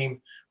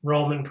became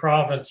Roman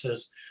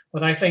provinces.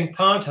 But I think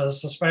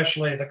Pontus,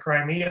 especially the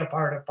Crimea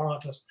part of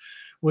Pontus,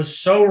 was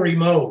so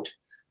remote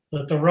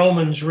that the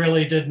Romans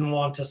really didn't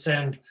want to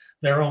send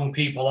their own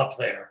people up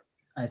there.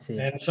 I see.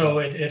 And so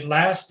it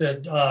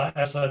lasted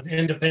as an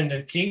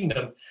independent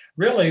kingdom,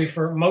 really,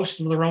 for most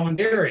of the Roman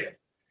period.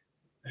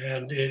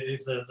 And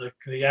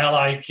the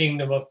allied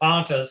kingdom of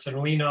Pontus,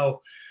 and we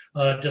know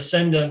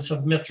descendants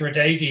of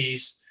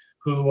Mithridates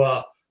who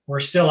were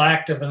still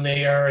active in the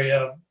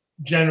area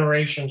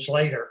generations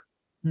later.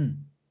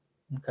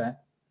 Okay.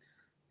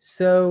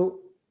 So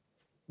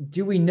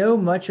do we know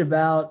much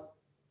about,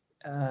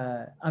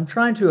 I'm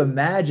trying to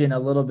imagine a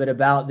little bit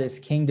about this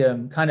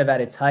kingdom kind of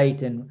at its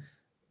height, and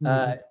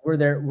were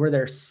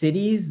there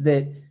cities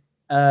that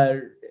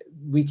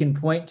we can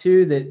point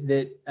to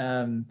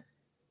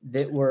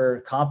that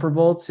were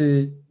comparable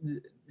to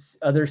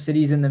other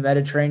cities in the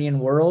Mediterranean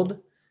world?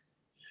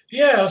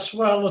 Yes,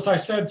 well, as I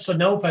said,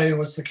 Sinope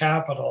was the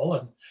capital,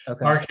 and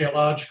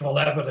archaeological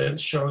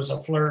evidence shows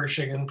a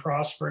flourishing and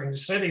prospering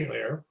city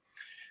there.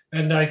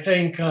 And I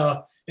think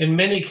in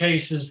many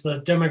cases,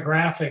 the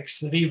demographics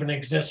that even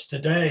exist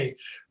today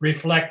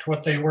reflect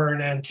what they were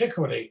in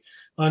antiquity.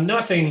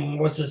 Nothing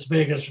was as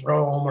big as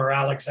Rome or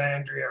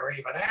Alexandria or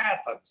even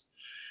Athens,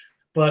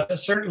 but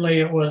certainly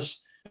it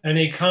was an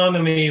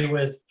economy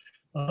with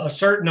a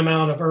certain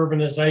amount of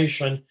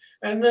urbanization.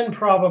 And then,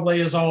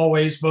 probably as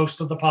always,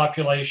 most of the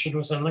population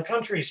was in the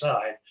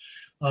countryside.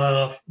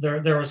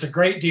 There was a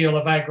great deal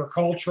of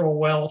agricultural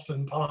wealth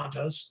in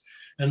Pontus,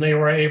 and they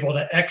were able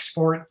to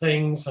export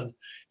things. And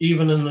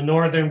even in the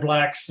northern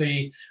Black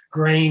Sea,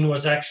 grain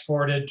was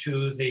exported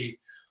to the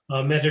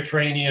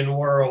Mediterranean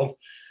world.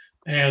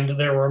 And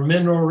there were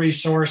mineral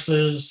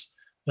resources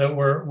that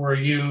were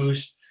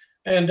used.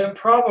 And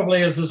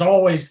probably, as is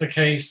always the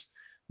case,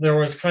 there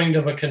was kind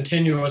of a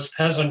continuous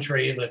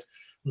peasantry that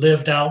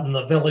lived out in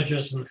the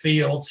villages and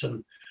fields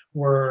and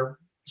were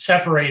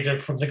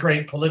separated from the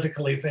great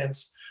political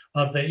events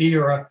of the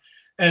era.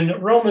 And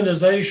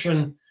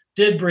Romanization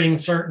did bring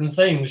certain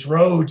things,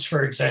 roads,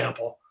 for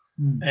example,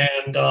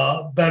 and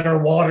better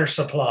water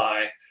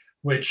supply,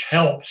 which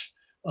helped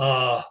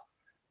the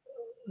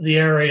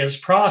areas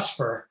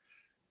prosper.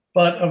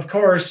 But of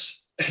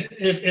course,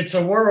 it's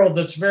a world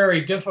that's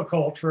very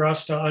difficult for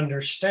us to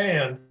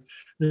understand,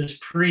 this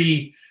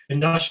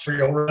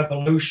pre-industrial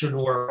revolution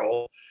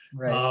world,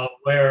 Right.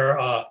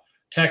 where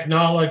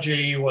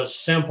technology was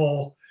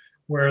simple,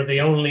 where the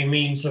only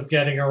means of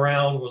getting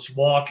around was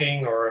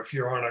walking, or if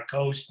you're on a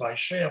coast, by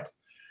ship.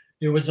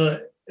 It was,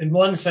 in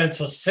one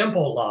sense, a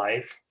simple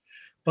life,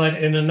 but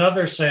in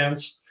another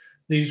sense,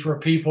 these were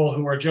people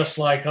who were just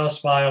like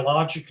us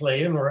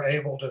biologically and were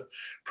able to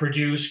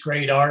produce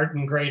great art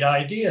and great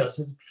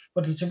ideas.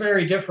 But it's a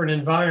very different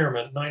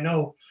environment. And I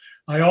know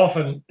I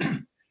often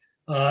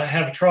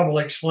have trouble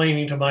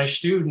explaining to my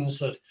students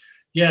that,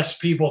 yes,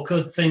 people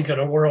could think in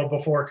a world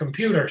before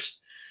computers.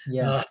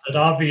 Yeah. That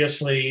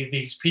obviously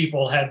these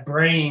people had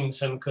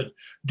brains and could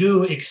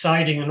do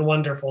exciting and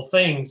wonderful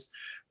things,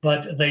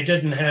 but they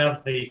didn't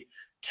have the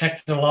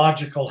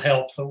technological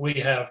help that we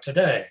have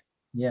today.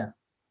 Yeah.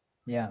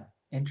 Yeah.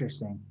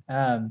 Interesting.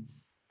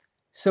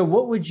 So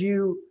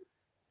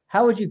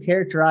how would you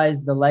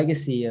characterize the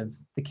legacy of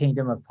the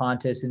kingdom of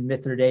Pontus and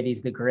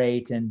Mithridates the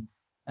Great? And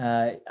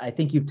I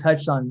think you've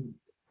touched on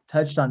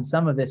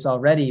some of this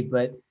already,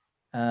 but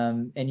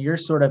and you're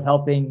sort of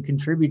helping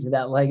contribute to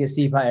that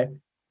legacy by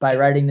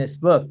writing this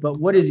book. But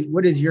what is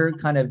your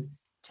kind of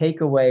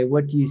takeaway?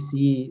 What do you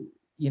see?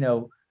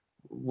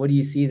 What do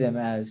you see them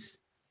as?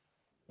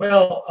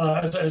 Well,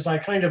 as I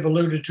kind of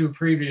alluded to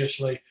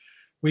previously,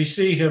 we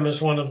see him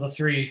as one of the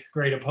three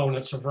great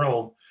opponents of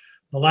Rome.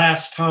 The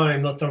last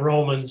time that the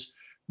Romans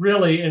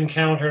really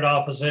encountered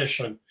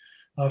opposition,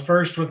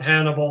 first with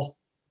Hannibal,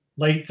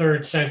 late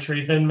 3rd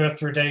century, then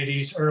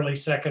Mithridates, early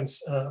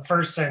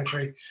 1st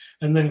century,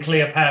 and then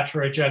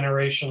Cleopatra a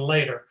generation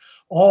later.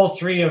 All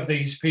three of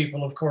these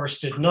people, of course,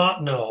 did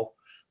not know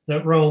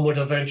that Rome would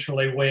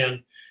eventually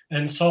win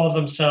and saw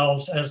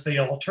themselves as the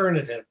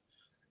alternative.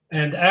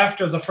 And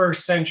after the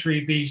 1st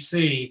century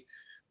BC,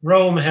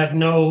 Rome had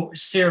no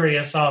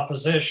serious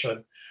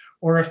opposition,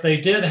 or if they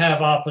did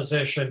have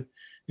opposition,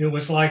 it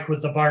was like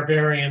with the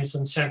barbarians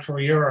in Central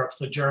Europe,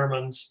 the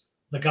Germans,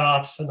 the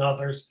Goths, and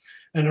others,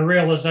 and a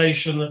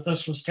realization that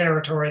this was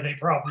territory they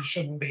probably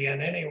shouldn't be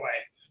in anyway.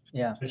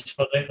 Yeah. And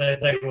so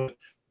they would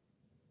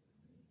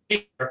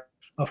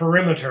a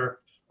perimeter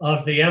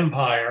of the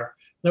empire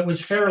that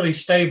was fairly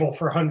stable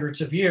for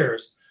hundreds of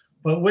years.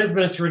 But with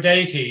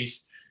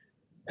Mithridates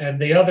and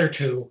the other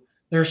two,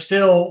 there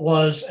still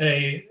was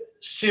a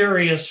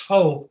serious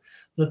hope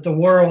that the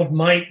world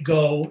might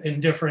go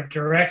in different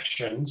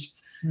directions.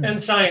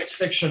 And science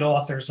fiction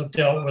authors have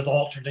dealt with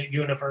alternate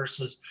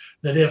universes,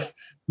 that if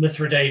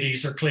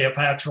Mithridates or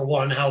Cleopatra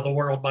won, how the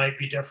world might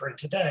be different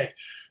today.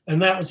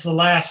 And that was the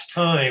last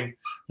time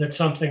that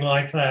something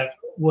like that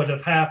would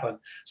have happened.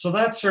 So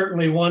that's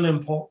certainly one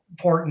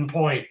important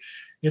point.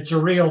 It's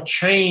a real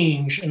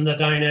change in the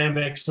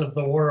dynamics of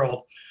the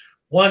world.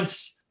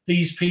 Once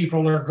these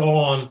people are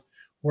gone,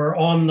 we're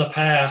on the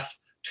path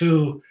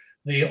to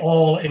the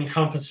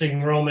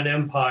all-encompassing Roman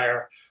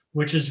Empire,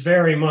 which is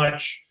very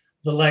much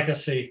the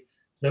legacy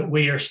that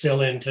we are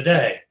still in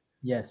today.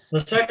 Yes.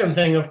 The second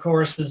thing, of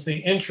course, is the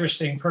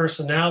interesting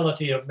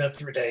personality of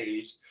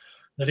Mithridates,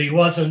 that he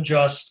wasn't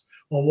just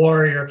a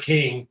warrior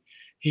king.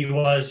 He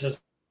was an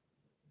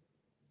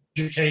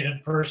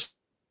educated person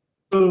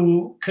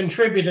who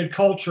contributed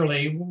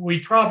culturally. We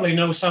probably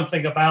know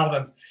something about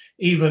him,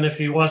 even if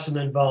he wasn't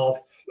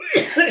involved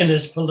in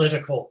his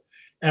political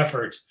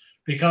effort.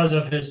 Because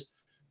of his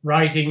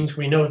writings,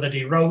 we know that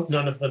he wrote,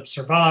 none of them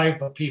survive,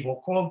 but people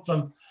quote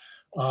them.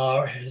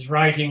 His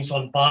writings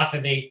on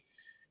botany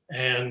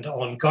and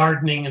on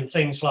gardening and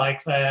things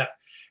like that,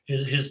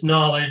 his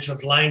knowledge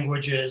of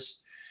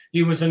languages.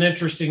 He was an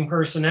interesting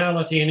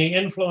personality, and he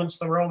influenced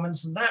the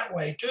Romans in that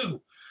way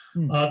too.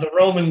 The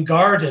Roman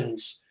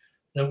gardens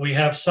that we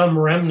have some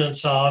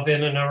remnants of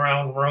in and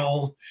around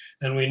Rome,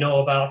 and we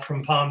know about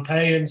from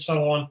Pompeii and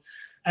so on.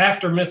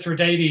 After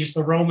Mithridates,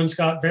 the Romans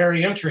got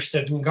very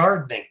interested in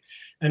gardening.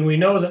 And we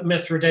know that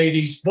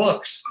Mithridates'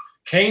 books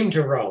came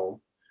to Rome.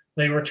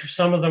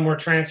 Some of them were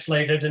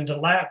translated into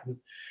Latin.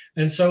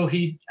 And so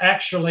he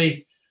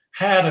actually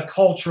had a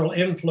cultural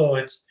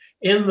influence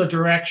in the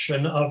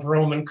direction of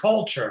Roman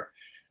culture.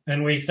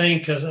 And we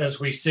think, as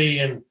we see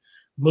in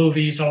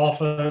movies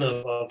often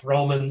of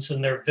Romans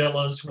in their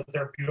villas with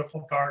their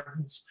beautiful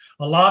gardens.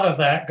 A lot of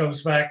that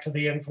goes back to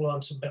the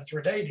influence of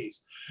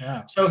Mithridates.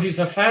 Wow. So he's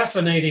a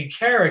fascinating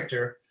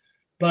character,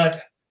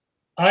 but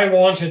I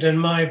wanted in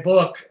my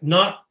book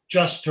not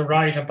just to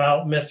write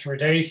about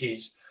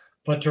Mithridates,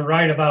 but to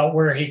write about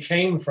where he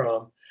came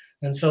from.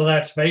 And so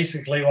that's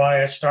basically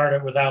why I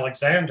started with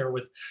Alexander,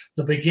 with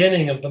the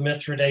beginning of the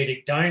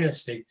Mithridatic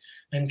dynasty,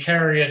 and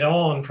carry it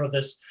on for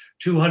this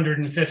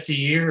 250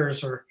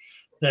 years or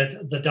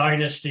that the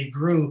dynasty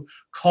grew,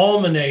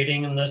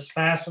 culminating in this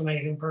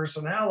fascinating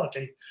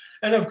personality.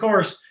 And of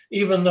course,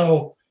 even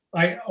though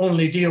I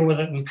only deal with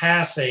it in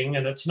passing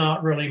and it's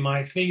not really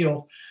my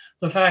field,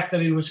 the fact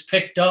that he was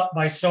picked up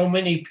by so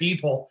many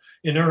people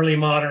in early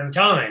modern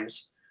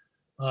times,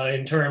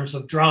 in terms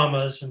of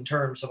dramas, in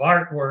terms of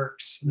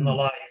artworks and the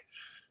like,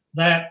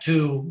 that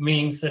too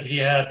means that he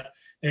had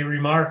a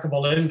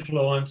remarkable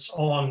influence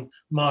on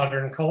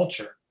modern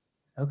culture.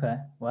 Okay.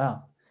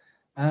 Wow.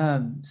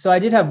 So I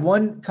did have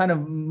one kind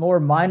of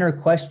more minor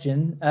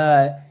question.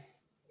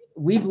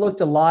 We've looked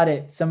a lot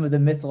at some of the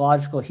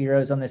mythological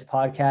heroes on this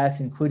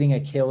podcast, including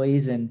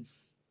Achilles, and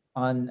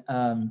on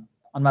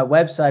my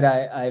website,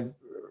 I've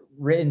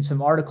written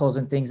some articles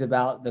and things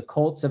about the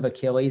cults of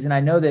Achilles. And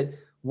I know that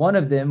one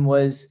of them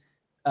was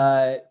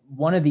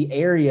one of the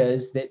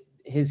areas that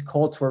his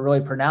cults were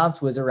really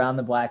pronounced was around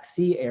the Black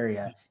Sea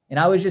area. And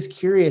I was just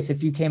curious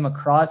if you came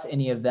across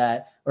any of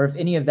that, or if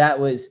any of that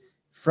was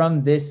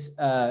from this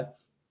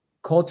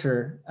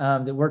culture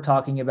that we're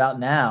talking about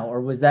now,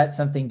 or was that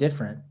something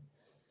different?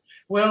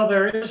 Well,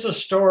 there is a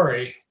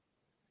story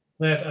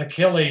that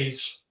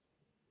Achilles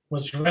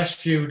was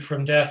rescued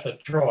from death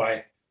at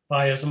Troy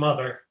by his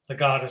mother, the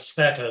goddess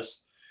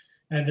Thetis,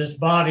 and his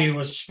body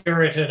was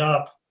spirited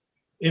up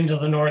into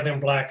the northern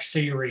Black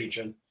Sea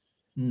region,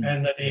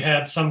 and that he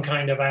had some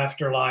kind of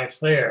afterlife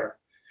there.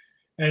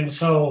 And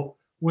so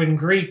when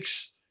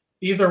Greeks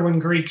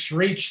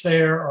reached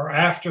there or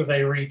after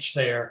they reached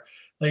there,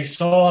 they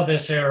saw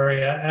this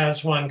area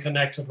as one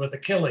connected with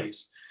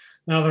Achilles.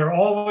 Now, there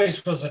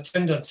always was a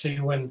tendency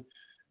when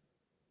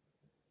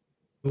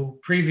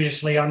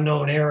previously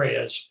unknown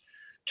areas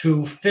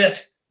to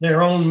fit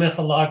their own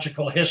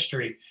mythological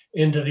history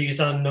into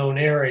these unknown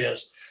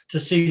areas, to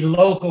see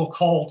local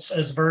cults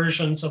as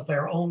versions of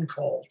their own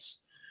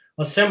cults.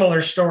 A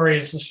similar story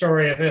is the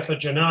story of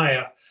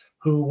Iphigenia,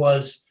 who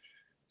was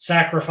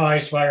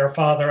sacrificed by her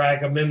father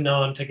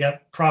Agamemnon to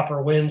get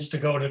proper winds to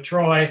go to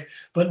Troy.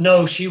 But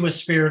no, she was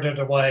spirited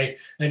away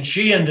and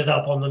she ended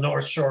up on the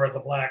north shore of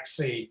the Black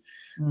Sea.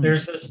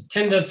 There's this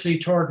tendency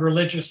toward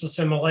religious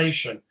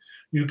assimilation.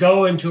 You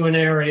go into an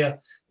area,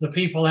 the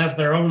people have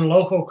their own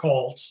local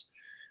cults,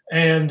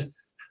 and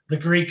the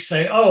Greeks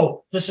say,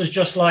 oh, this is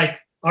just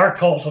like our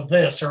cult of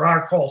this or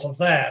our cult of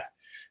that.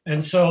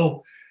 And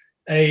so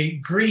a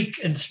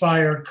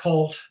Greek-inspired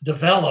cult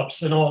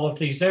develops in all of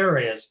these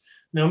areas.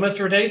 Now,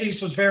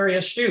 Mithridates was very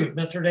astute,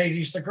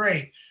 Mithridates the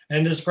Great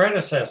and his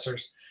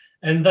predecessors,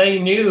 and they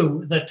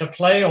knew that to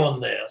play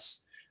on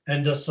this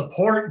and to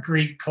support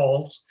Greek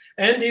cults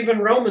and even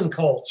Roman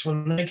cults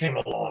when they came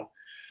along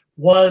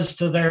was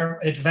to their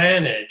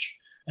advantage,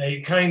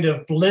 a kind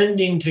of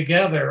blending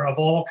together of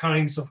all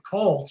kinds of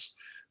cults,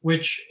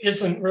 which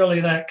isn't really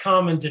that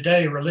common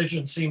today.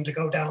 Religions seem to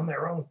go down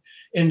their own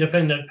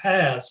independent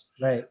paths.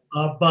 Right.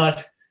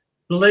 But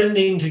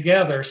blending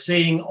together,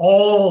 seeing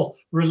all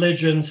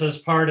religions as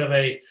part of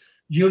a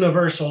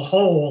universal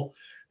whole.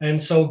 And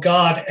so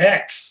God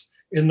X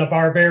in the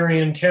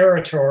barbarian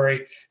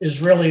territory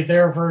is really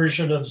their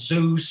version of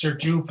Zeus or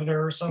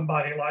Jupiter or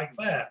somebody like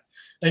that.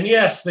 And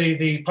yes,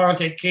 the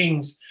Pontic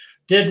kings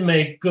did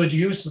make good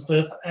use of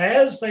this,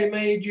 as they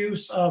made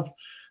use of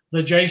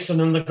the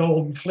Jason and the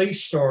Golden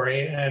Fleece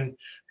story and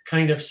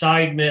kind of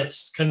side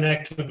myths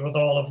connected with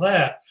all of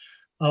that.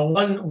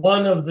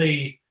 One of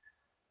the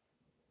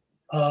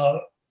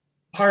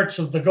parts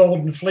of the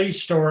Golden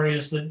Fleece story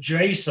is that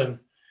Jason,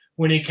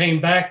 when he came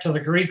back to the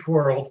Greek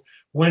world,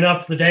 went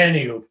up the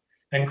Danube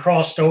and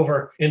crossed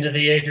over into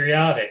the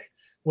Adriatic.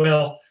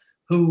 Well,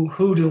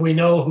 who do we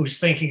know who's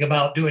thinking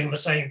about doing the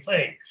same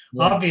thing?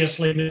 Yeah.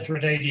 Obviously,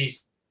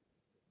 Mithridates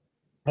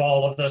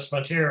all of this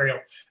material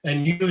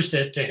and used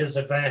it to his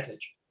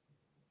advantage.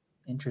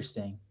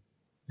 Interesting.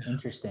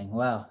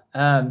 Wow.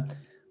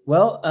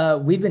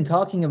 We've been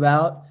talking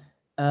about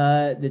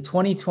the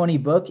 2020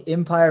 book,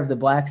 Empire of the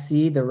Black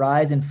Sea, The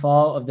Rise and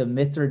Fall of the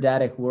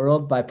Mithridatic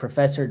World by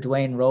Professor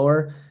Dwayne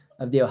Roller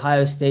of The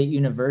Ohio State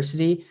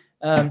University.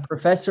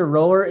 Professor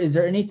Roller, is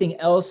there anything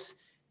else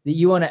that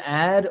you want to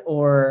add,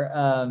 or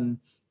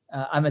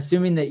I'm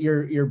assuming that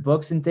your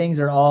books and things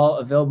are all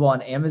available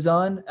on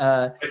Amazon?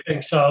 I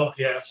think so,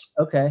 yes.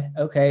 Okay.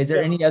 Is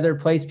there any other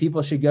place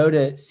people should go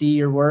to see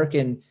your work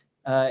and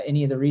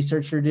any of the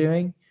research you're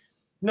doing?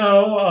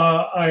 No,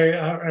 I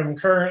am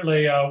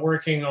currently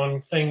working on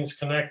things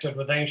connected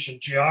with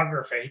ancient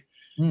geography.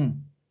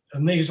 And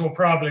these will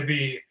probably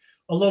be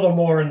a little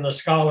more in the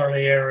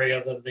scholarly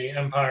area than the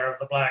Empire of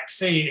the Black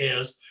Sea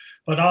is.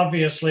 But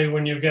obviously,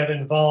 when you get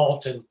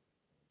involved in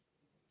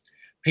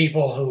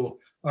people who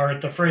are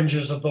at the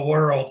fringes of the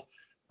world,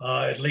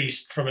 at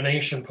least from an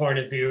ancient point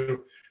of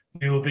view,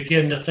 you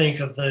begin to think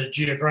of the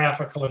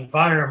geographical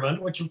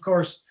environment, which of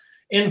course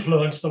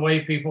influenced the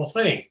way people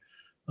think.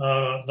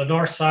 The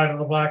north side of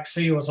the Black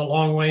Sea was a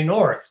long way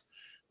north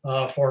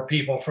for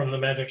people from the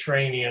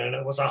Mediterranean, and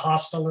it was a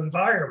hostile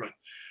environment.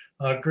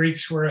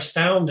 Greeks were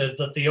astounded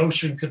that the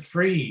ocean could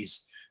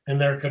freeze and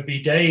there could be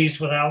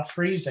days without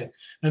freezing.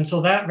 And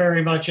so that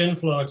very much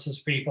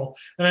influences people.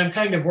 And I'm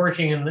kind of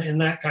working in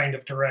that kind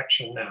of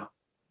direction now.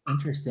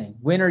 Interesting.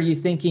 When are you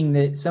thinking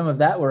that some of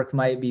that work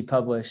might be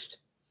published?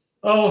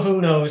 Oh,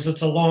 who knows?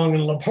 It's a long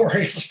and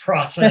laborious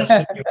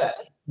process.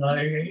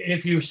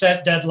 If you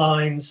set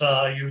deadlines,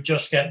 you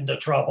just get into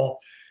trouble.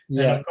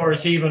 Yeah. And of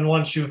course, even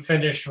once you've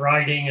finished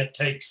writing, it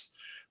takes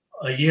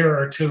a year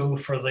or two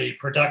for the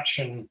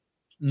production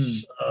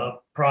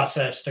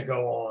process to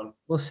go on.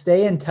 We'll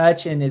stay in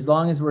touch. And as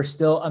long as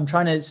I'm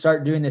trying to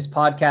start doing this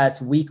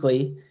podcast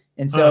weekly.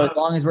 And so as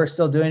long as we're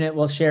still doing it,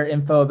 we'll share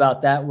info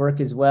about that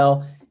work as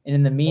well. And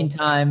in the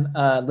meantime,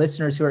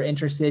 listeners who are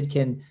interested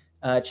can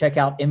check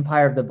out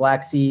Empire of the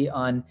Black Sea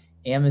on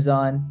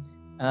Amazon.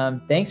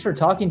 Thanks for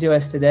talking to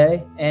us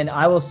today. And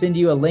I will send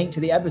you a link to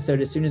the episode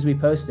as soon as we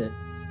post it.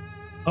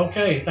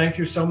 Okay. Thank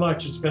you so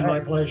much. It's been my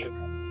pleasure.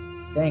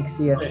 Thanks.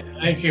 See ya.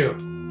 Thank you.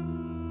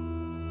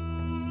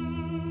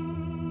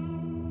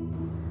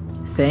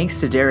 Thanks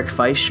to Derek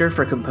Feister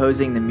for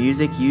composing the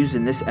music used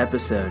in this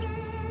episode.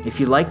 If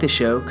you like the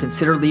show,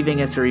 consider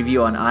leaving us a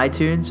review on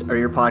iTunes or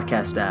your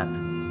podcast app.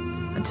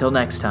 Until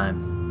next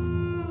time.